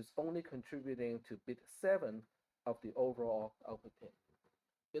 which is only contributing to bit 7 of the overall output pin.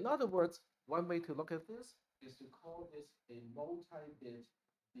 In other words, one way to look at this is to call this a multi-bit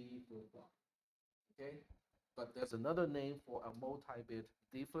D flip-flop. Okay? But there's another name for a multi-bit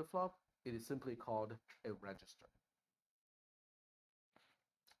D flip-flop. It is simply called a register.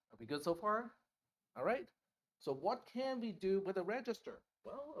 Are we good so far? All right. So what can we do with a register?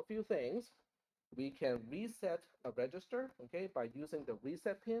 Well, a few things. We can reset a register, okay, by using the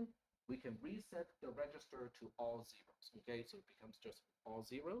reset pin. We can reset the register to all zeros, okay, so it becomes just all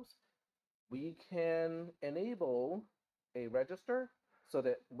zeros. We can enable a register so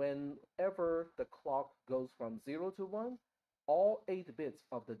that whenever the clock goes from 0 to 1, all 8 bits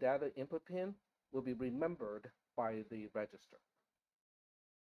of the data input pin will be remembered by the register.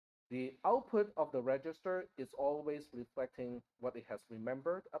 The output of the register is always reflecting what it has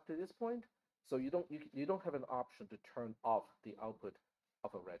remembered up to this point, so you don't have an option to turn off the output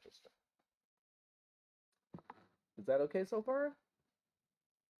of a register. Is that okay so far?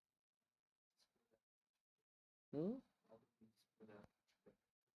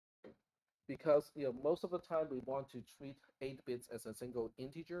 Because most of the time we want to treat 8 bits as a single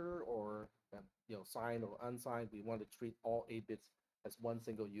integer, or signed or unsigned. We want to treat all 8 bits as one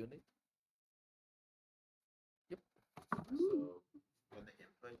single unit. Yep. So when the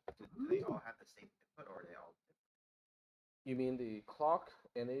input, do they all have the same input, or are they all different? You mean the clock,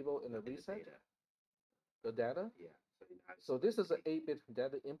 enable, and the reset? Data. The data? Yeah. So this is an 8-bit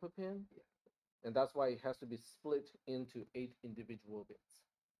data input pin, yeah. And that's why it has to be split into 8 individual bits.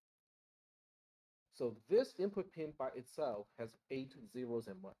 So this input pin by itself has 8 zeros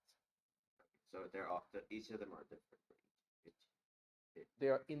and ones. So they're all, each of them are different for each. They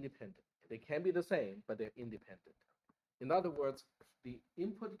are independent. They can be the same, but they're independent. In other words, the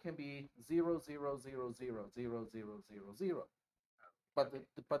input can be 0, 0, 0, 0, 0, 0, 0, 0. But,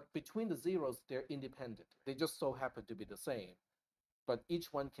 but between the zeros, they're independent. They just so happen to be the same, but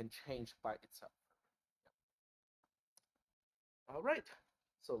each one can change by itself. All right,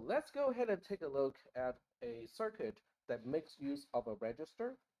 so let's go ahead and take a look at a circuit that makes use of a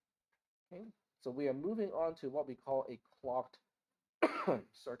register. Okay, so we are moving on to what we call a clocked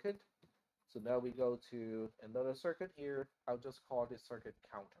circuit. So now we go to another circuit here. I'll just call this circuit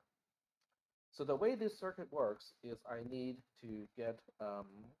counter. So the way this circuit works is I need to get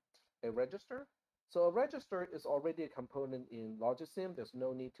a register. So a register is already a component in Logisim. There's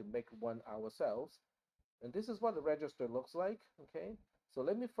no need to make one ourselves. And this is what the register looks like, okay? So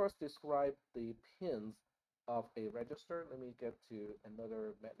let me first describe the pins of a register. Let me get to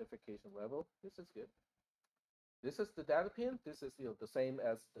another magnification level. This is good. This is the data pin. This is the same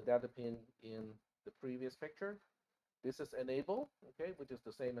as the data pin in the previous picture. This is enable, okay, which is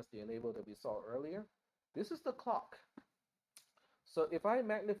the same as the enable that we saw earlier. This is the clock. So if I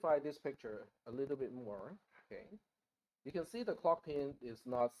magnify this picture a little bit more, okay, you can see the clock pin is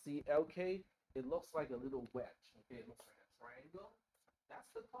not CLK. It looks like a little wedge, okay, it looks like a triangle. That's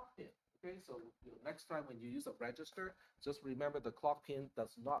the clock pin, okay? So next time when you use a register, just remember the clock pin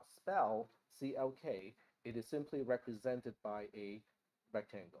does not spell CLK. It is simply represented by a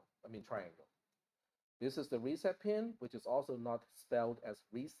triangle. This is the reset pin, which is also not spelled as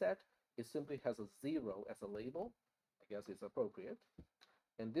reset. It simply has a 0 as a label. I guess it's appropriate.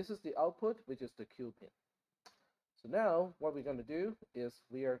 and this is the output, which is the Q pin. So now what we're going to do is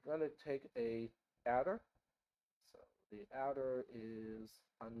we are going to take a adder. So the adder is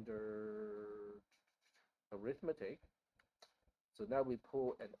under arithmetic. So now we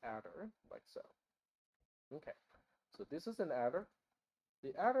pull an adder like so. Okay, so this is an adder.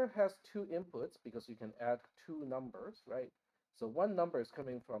 The adder has two inputs because you can add two numbers, right? So one number is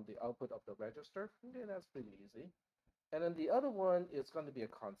coming from the output of the register. Okay, that's pretty easy. And then the other one is going to be a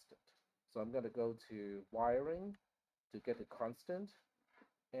constant. So I'm going to go to wiring to get the constant.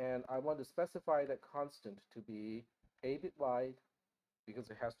 And I want to specify that constant to be 8-bit wide because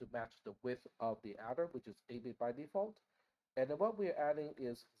it has to match the width of the adder, which is 8-bit by default. And then what we're adding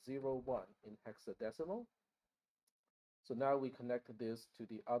is 0, 1 in hexadecimal. So now we connect this to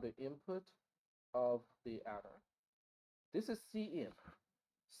the other input of the adder. This is Cin.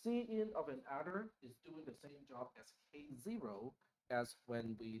 Cin of an adder is doing the same job as K0 as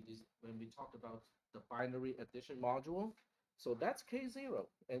when we talked about the binary addition module. So that's K0,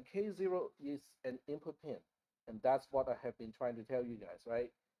 and K0 is an input pin. And that's what I have been trying to tell you guys,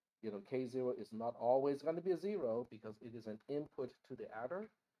 right? K0 is not always going to be a 0 because it is an input to the adder.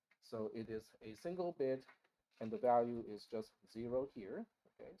 So it is a single bit, and the value is just 0 here.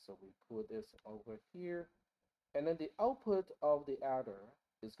 Okay, so we put this over here. And then the output of the adder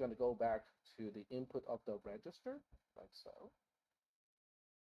is going to go back to the input of the register, like so.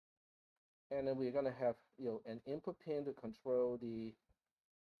 And then we're going to have an input pin to control the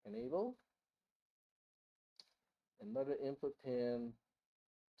enable, another input pin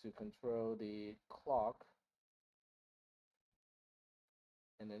to control the clock,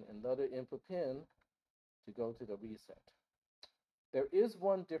 and then another input pin to go to the reset. There is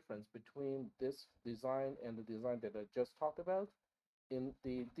one difference between this design and the design that I just talked about. In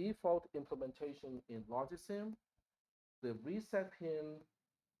the default implementation in Logisim, the reset pin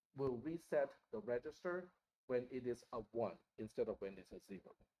will reset the register when it is a 1 instead of when it's a 0.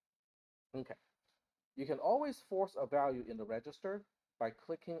 Okay. You can always force a value in the register by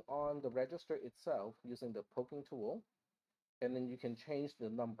clicking on the register itself using the poking tool, and then you can change the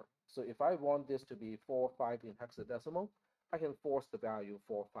number. So if I want this to be 4, 5 in hexadecimal, I can force the value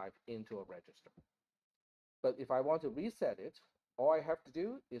 4, 5 into a register. But if I want to reset it, all I have to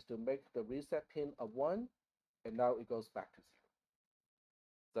do is to make the reset pin a 1, and now it goes back to 0.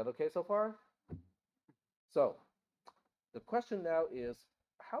 Is that okay so far? So the question now is,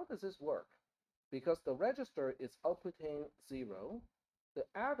 how does this work? Because the register is outputting 0, the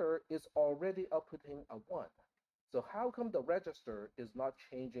adder is already outputting a 1. So how come the register is not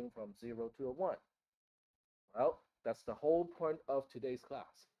changing from 0 to a 1? Well, that's the whole point of today's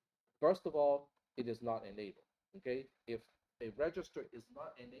class. First of all, it is not enabled. Okay, if a register is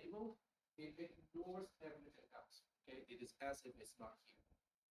not enabled, it ignores everything else. Okay, it is as if it's not here.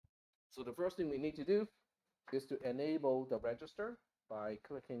 So the first thing we need to do is to enable the register by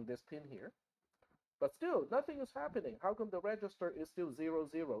clicking this pin here. But still, nothing is happening. How come the register is still 0,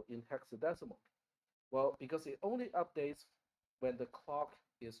 0 in hexadecimal? Well, because it only updates when the clock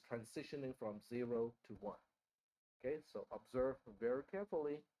is transitioning from 0 to 1. Okay, so observe very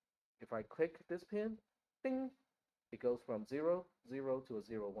carefully. If I click this pin, ding, it goes from 0, 0 to a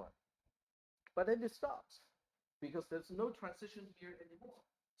 0, 1. But then it stops because there's no transition here anymore.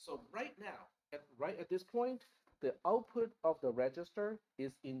 So right now, right at this point, the output of the register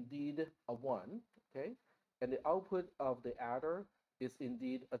is indeed a 1, okay? And the output of the adder is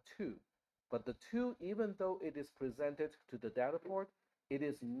indeed a 2. But the 2, even though it is presented to the data port, it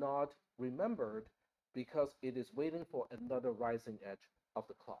is not remembered because it is waiting for another rising edge of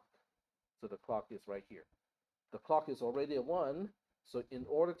the clock. So the clock is right here. The clock is already a 1, so in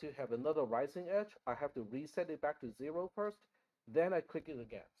order to have another rising edge, I have to reset it back to 0 first, then I click it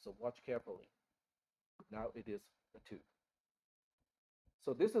again. So watch carefully. Now it is a 2.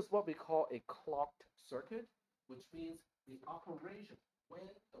 So this is what we call a clocked circuit, which means the operation when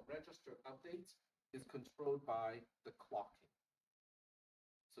the register updates is controlled by the clocking.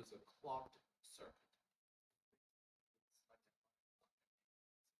 So it's a clocked circuit.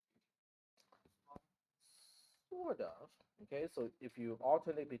 Sort of. Okay, so if you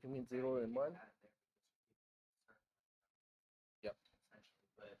alternate between 0 and 1. Yep.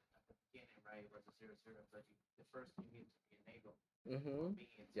 Essentially, but at the beginning, right, where the 0, 0, but the first thing needs to be enabled. Mm-hmm.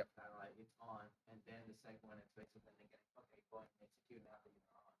 Being Yep. kind of like it's on, and then the second one is fixed, and then again, okay, go ahead and execute now that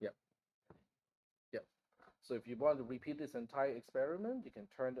you're on. Yep. Yep. So if you want to repeat this entire experiment, you can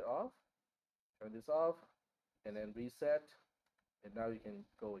turn it off, turn this off, and then reset, and now you can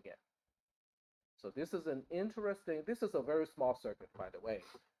go again. So this is an interesting, this is a very small circuit, by the way,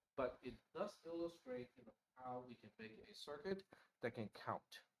 but it does illustrate how we can make a circuit that can count.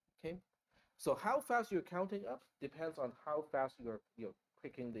 Okay, so how fast you're counting up depends on how fast you're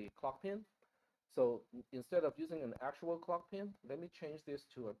clicking the clock pin. So instead of using an actual clock pin, let me change this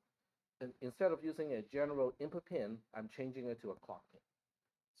to instead of using a general input pin, I'm changing it to a clock pin.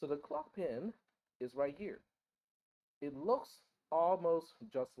 So the clock pin is right here. It looks almost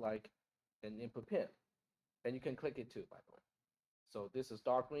just like an input pin, and you can click it too, by the way. So this is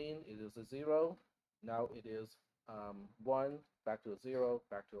dark green, it is a 0. Now it is 1, back to a 0,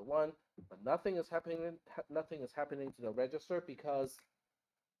 back to a 1. But nothing is happening to the register because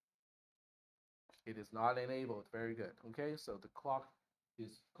it is not enabled. Very good. Okay, so the clock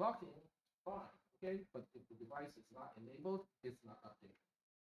is clocking fine. Okay, but if the device is not enabled, it's not updated.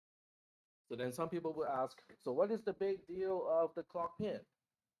 So then some people will ask, so what is the big deal of the clock pin?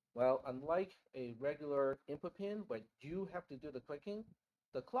 Well, unlike a regular input pin where you have to do the clicking,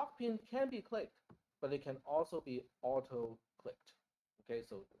 the clock pin can be clicked, but it can also be auto clicked. Okay,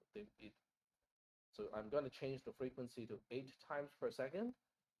 so I'm going to change the frequency to 8 times per second.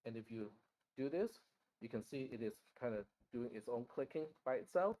 And if you do this, you can see it is kind of doing its own clicking by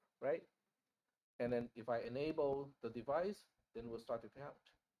itself, right? And then if I enable the device, then we'll start to count.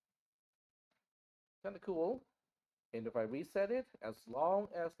 Kind of cool. And if I reset it, as long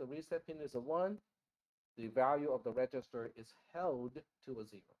as the reset pin is a 1, the value of the register is held to a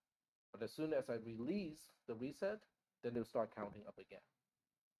 0. But as soon as I release the reset, then it'll start counting up again.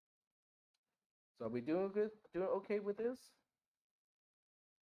 So are we doing good? Doing okay with this?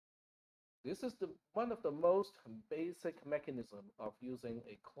 This is one of the most basic mechanism of using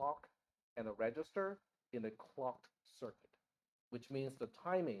a clock and a register in a clocked circuit, which means the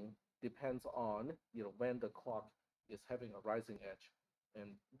timing depends on when the clock is having a rising edge.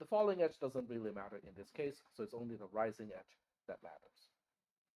 And the falling edge doesn't really matter in this case, so it's only the rising edge that matters.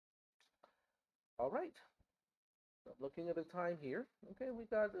 All right, so looking at the time here, okay, we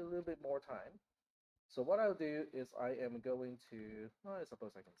got a little bit more time. So what I'll do is I am going to, well, I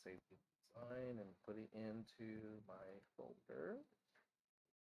suppose I can save the design and put it into my folder.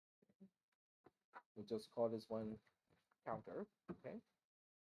 We'll just call this one counter, okay?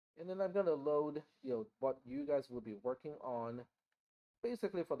 And then I'm gonna load, what you guys will be working on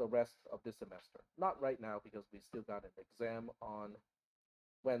basically for the rest of this semester. Not right now because we still got an exam on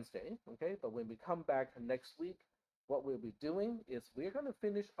Wednesday, okay? But when we come back next week, what we'll be doing is we're gonna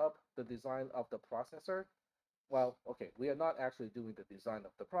finish up the design of the processor. Well, okay, we are not actually doing the design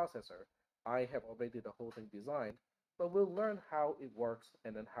of the processor. I have already the whole thing designed, but we'll learn how it works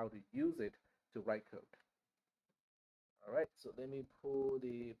and then how to use it to write code. All right, so let me pull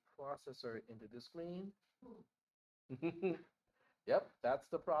the processor into the screen. Yep, that's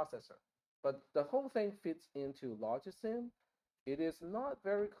the processor. But the whole thing fits into Logisim. It is not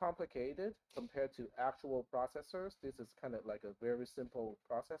very complicated compared to actual processors. This is kind of like a very simple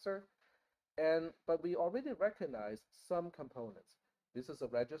processor. But we already recognize some components. This is a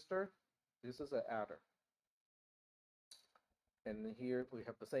register. This is an adder. And here we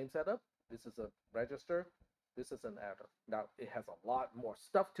have the same setup. This is a register. This is an adder. Now it has a lot more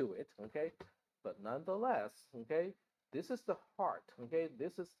stuff to it, okay? But nonetheless, okay, this is the heart, okay?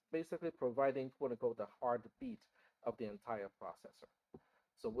 This is basically providing, quote unquote, the heartbeat of the entire processor.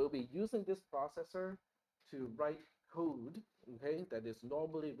 So we'll be using this processor to write code, okay, that is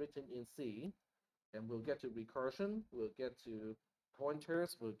normally written in C, and we'll get to recursion, we'll get to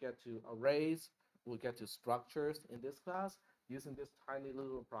pointers, we'll get to arrays, we'll get to structures in this class using this tiny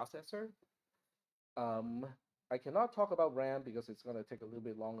little processor. I cannot talk about RAM because it's going to take a little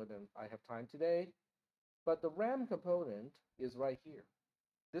bit longer than I have time today, but the RAM component is right here.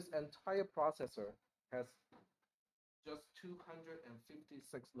 This entire processor has just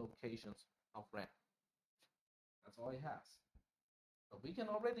 256 locations of RAM. That's all it has. But we can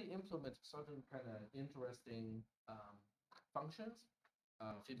already implement certain kind of interesting functions.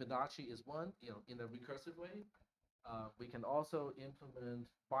 Fibonacci is one, in a recursive way. We can also implement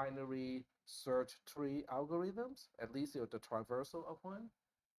binary search tree algorithms, at least the traversal of one.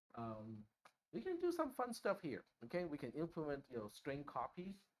 We can do some fun stuff here. Okay, we can implement string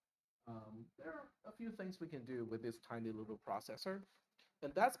copies. There are a few things we can do with this tiny little processor,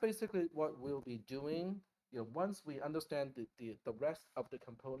 and that's basically what we'll be doing. Once we understand the rest of the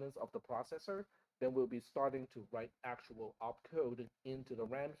components of the processor, then we'll be starting to write actual opcode into the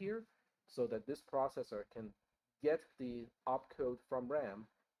RAM here, so that this processor can get the opcode from RAM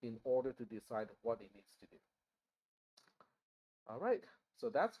in order to decide what it needs to do. All right, so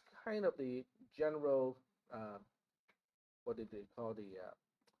that's kind of the general, what did they call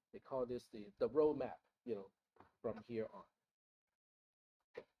they call this the roadmap, from here on.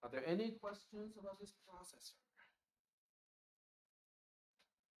 Are there any questions about this processor?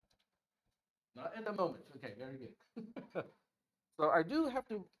 Not at the moment. Okay, very good. So I do have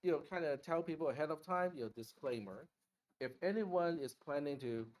to, kind of tell people ahead of time, disclaimer. If anyone is planning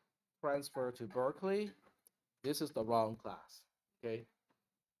to transfer to Berkeley, this is the wrong class. Okay.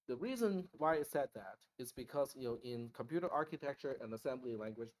 The reason why I said that is because, in computer architecture and assembly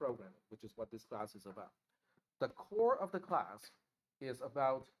language programming, which is what this class is about, the core of the class is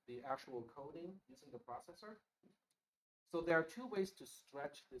about the actual coding using the processor. So there are two ways to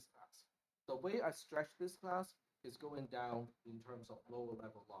stretch this class. The way I stretch this class is going down in terms of lower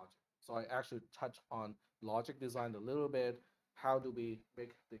level logic. So I actually touch on logic design a little bit. How do we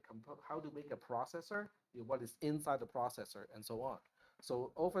make how to make a processor, what is inside the processor, and so on.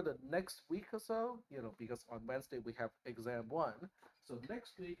 So over the next week or so, because on Wednesday we have exam one. So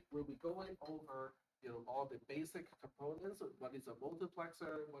next week we'll be going over, all the basic components. What is a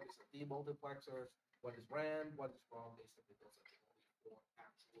multiplexer? What is a demultiplexer? What is RAM, what is ROM, basically those are the only four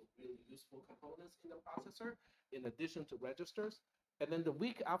actual really useful components in the processor, in addition to registers. And then the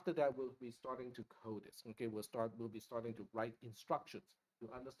week after that, we'll be starting to code this. Okay, we'll be starting to write instructions to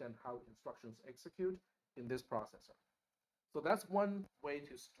understand how instructions execute in this processor. So that's one way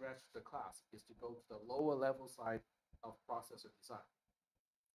to stretch the class, is to go to the lower level side of processor design.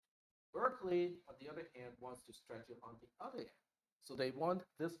 Berkeley, on the other hand, wants to stretch it on the other end. So they want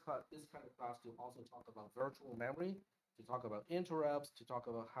this kind of class to also talk about virtual memory, to talk about interrupts, to talk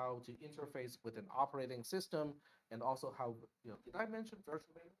about how to interface with an operating system, and also how, did I mention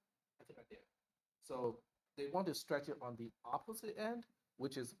virtual memory? I think I did. So they want to stretch it on the opposite end,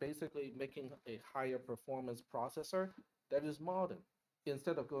 which is basically making a higher performance processor that is modern,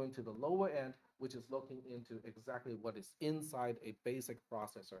 instead of going to the lower end, which is looking into exactly what is inside a basic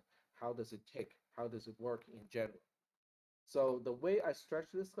processor. How does it tick? How does it work in general? So the way I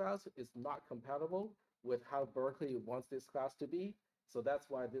stretch this class is not compatible with how Berkeley wants this class to be. So that's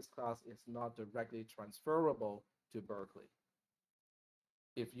why this class is not directly transferable to Berkeley.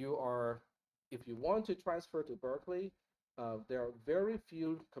 If you want to transfer to Berkeley, there are very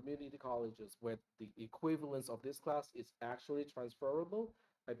few community colleges where the equivalence of this class is actually transferable.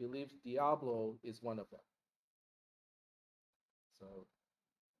 I believe Diablo is one of them. So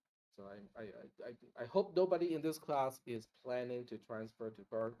So I hope nobody in this class is planning to transfer to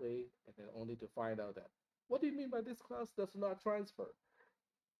Berkeley and then only to find out that, what do you mean by this class does not transfer?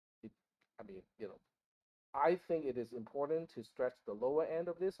 It, I mean, I think it is important to stretch the lower end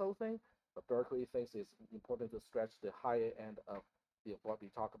of this whole thing, but Berkeley thinks it's important to stretch the higher end of what we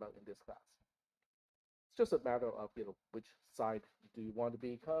talk about in this class. It's just a matter of, which side do you want to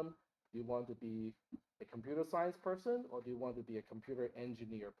become? Do you want to be a computer science person, or do you want to be a computer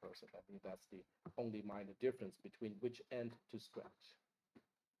engineer person? I think that's the only minor difference between which end to stretch.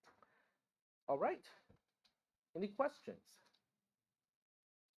 All right. Any questions?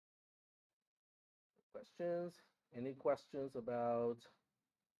 Questions? Any questions about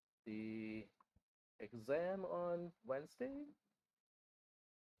the exam on Wednesday?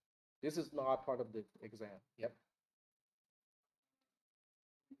 This is not part of the exam. Yep.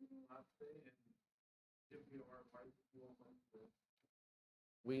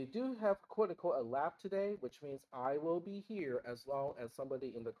 We do have quote unquote a lab today, which means I will be here as long as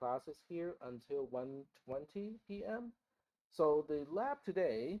somebody in the class is here until 1:20 p.m. So the lab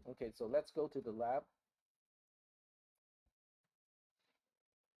today, okay, so let's go to the lab.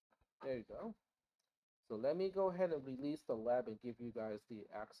 There you go. So let me go ahead and release the lab and give you guys the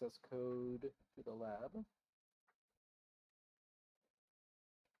access code to the lab.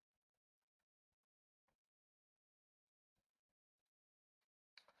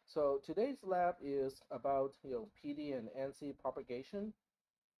 So today's lab is about, PD and NC propagation.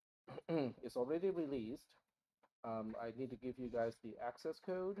 It's already released. I need to give you guys the access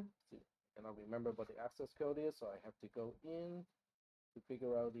code, and I'll remember what the access code is, so I have to go in to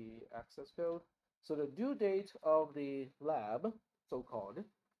figure out the access code. So the due date of the lab, so-called,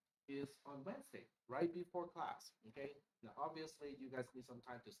 is on Wednesday, right before class, okay? Now, obviously, you guys need some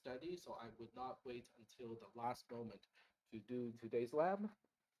time to study, so I would not wait until the last moment to do today's lab.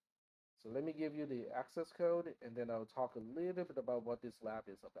 So let me give you the access code, and then I'll talk a little bit about what this lab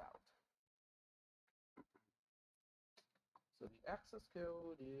is about. So the access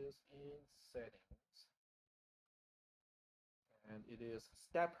code is in settings, and it is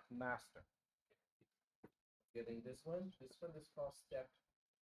step master. Getting this one is called step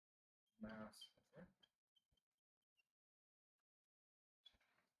master.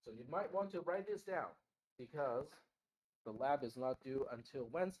 So you might want to write this down, because the lab is not due until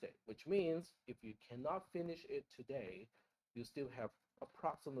Wednesday, which means if you cannot finish it today, you still have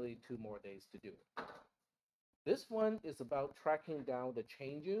approximately 2 more days to do it. This one is about tracking down the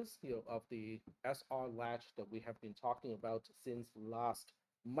changes, of the SR latch that we have been talking about since last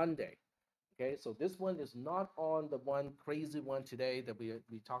Monday. Okay, so this one is not on the one crazy one today that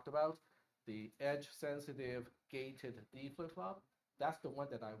we talked about, the edge sensitive gated D flip flop. That's the one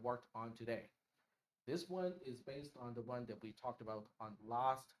that I worked on today. This one is based on the one that we talked about on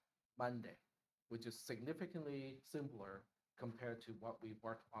last Monday, which is significantly simpler compared to what we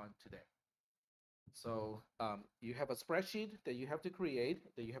worked on today. So you have a spreadsheet that you have to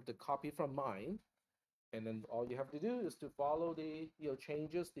create, that you have to copy from mine, and then all you have to do is to follow the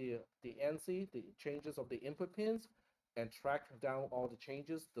changes, the ANSI, the changes of the input pins, and track down all the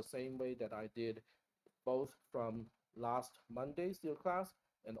changes the same way that I did both from last Monday's class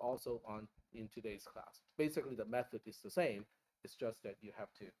and also on in today's class. Basically, the method is the same. It's just that you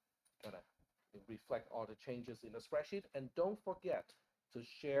have to kind of reflect all the changes in the spreadsheet. And don't forget to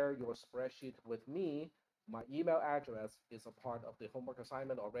share your spreadsheet with me. My email address is a part of the homework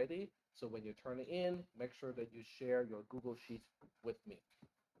assignment already. So when you turn it in, make sure that you share your Google Sheet with me.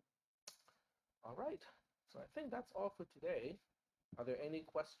 All right. So I think that's all for today. Are there any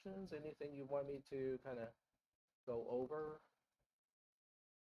questions? Anything you want me to kind of go over?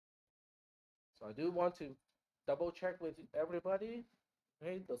 So I do want to double check with everybody.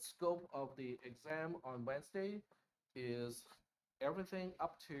 Okay, the scope of the exam on Wednesday is everything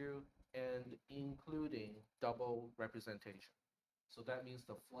up to and including double representation. So that means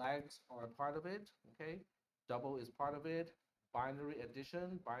the flags are part of it, okay? Double is part of it, binary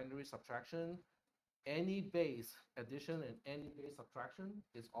addition, binary subtraction, any base addition and any base subtraction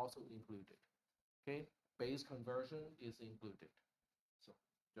is also included, okay? Base conversion is included. So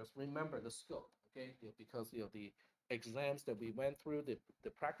just remember the scope, okay? Because the exams that we went through, the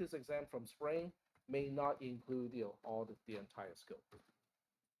practice exam from spring may not include all the entire scope. Are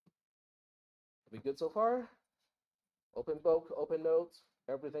we good so far? Open book, open notes,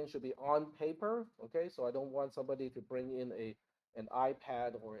 everything should be on paper, okay? So I don't want somebody to bring in an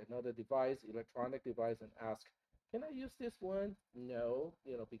iPad or another device, electronic device, and ask, can I use this one? No,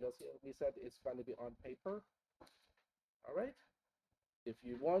 because we said it's going to be on paper. All right. If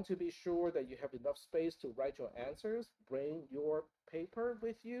you want to be sure that you have enough space to write your answers, bring your paper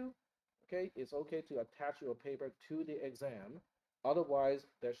with you. Okay, it's okay to attach your paper to the exam. Otherwise,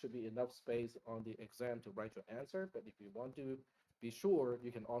 there should be enough space on the exam to write your answer. But if you want to be sure,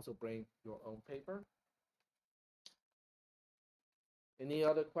 you can also bring your own paper. Any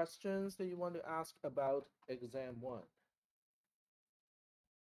other questions that you want to ask about exam one?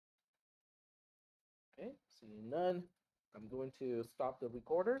 Okay, seeing none, I'm going to stop the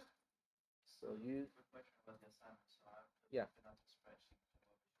recorder. So you, Quick question about the assignment. So I have to yeah. open up the spreadsheet.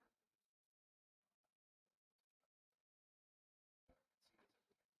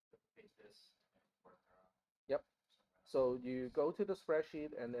 Paste this and work around. Yep. So you go to the spreadsheet,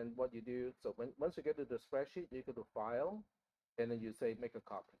 and then what you do, so once you get to the spreadsheet, you go to File, and then you say Make a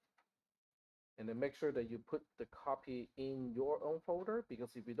Copy. And then make sure that you put the copy in your own folder,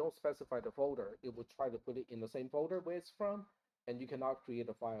 because if you don't specify the folder, it will try to put it in the same folder where it's from, and you cannot create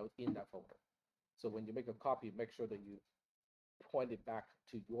a file in that folder. So when you make a copy, make sure that you point it back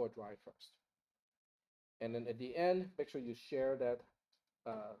to your drive first. And then at the end, make sure you share that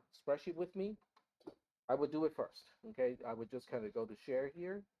spreadsheet with me. I would do it first, okay? I would just kind of go to share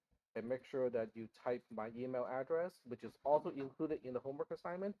here and make sure that you type my email address, which is also included in the homework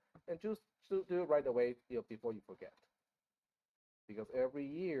assignment, and just do it right away, before you forget. Because every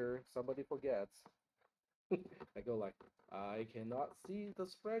year somebody forgets. I go like, I cannot see the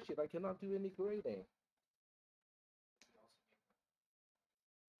spreadsheet. I cannot do any grading.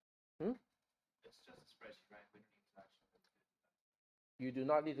 Hmm? It's just a spreadsheet, right? We don't need to actually do that. You do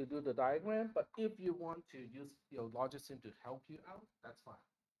not need to do the diagram, but if you want to use Logisim to help you out, that's fine.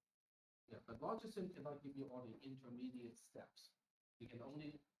 Yeah, but Logisim cannot give you all the intermediate steps. You can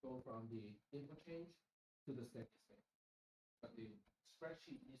only go from the interchange to the steady state. But the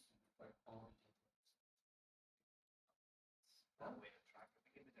spreadsheet needs to reflect all the inputs. It's one way to track it. We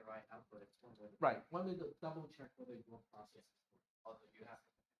give it the right output. It's one way. Right. One way to double check whether your process is correct. Although you have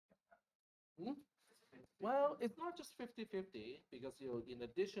to. Hmm? Well, it's not just 50-50, because in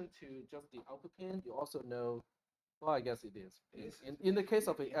addition to just the output pin, you also know, well, I guess it is. In the case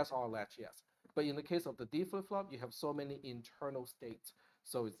of the SR latch, yes. But in the case of the D flip-flop, you have so many internal states.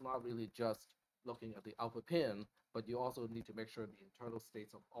 So it's not really just looking at the output pin, but you also need to make sure the internal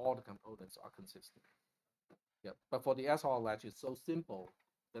states of all the components are consistent. Yeah. But for the SR latch, it's so simple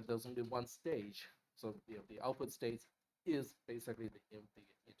that there's only one stage. So the output state is basically the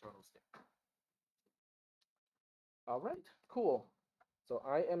internal state. All right, cool. So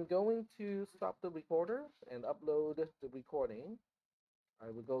I am going to stop the recorder and upload the recording. I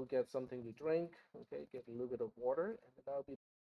will go get something to drink, okay, get a little bit of water, and then I'll be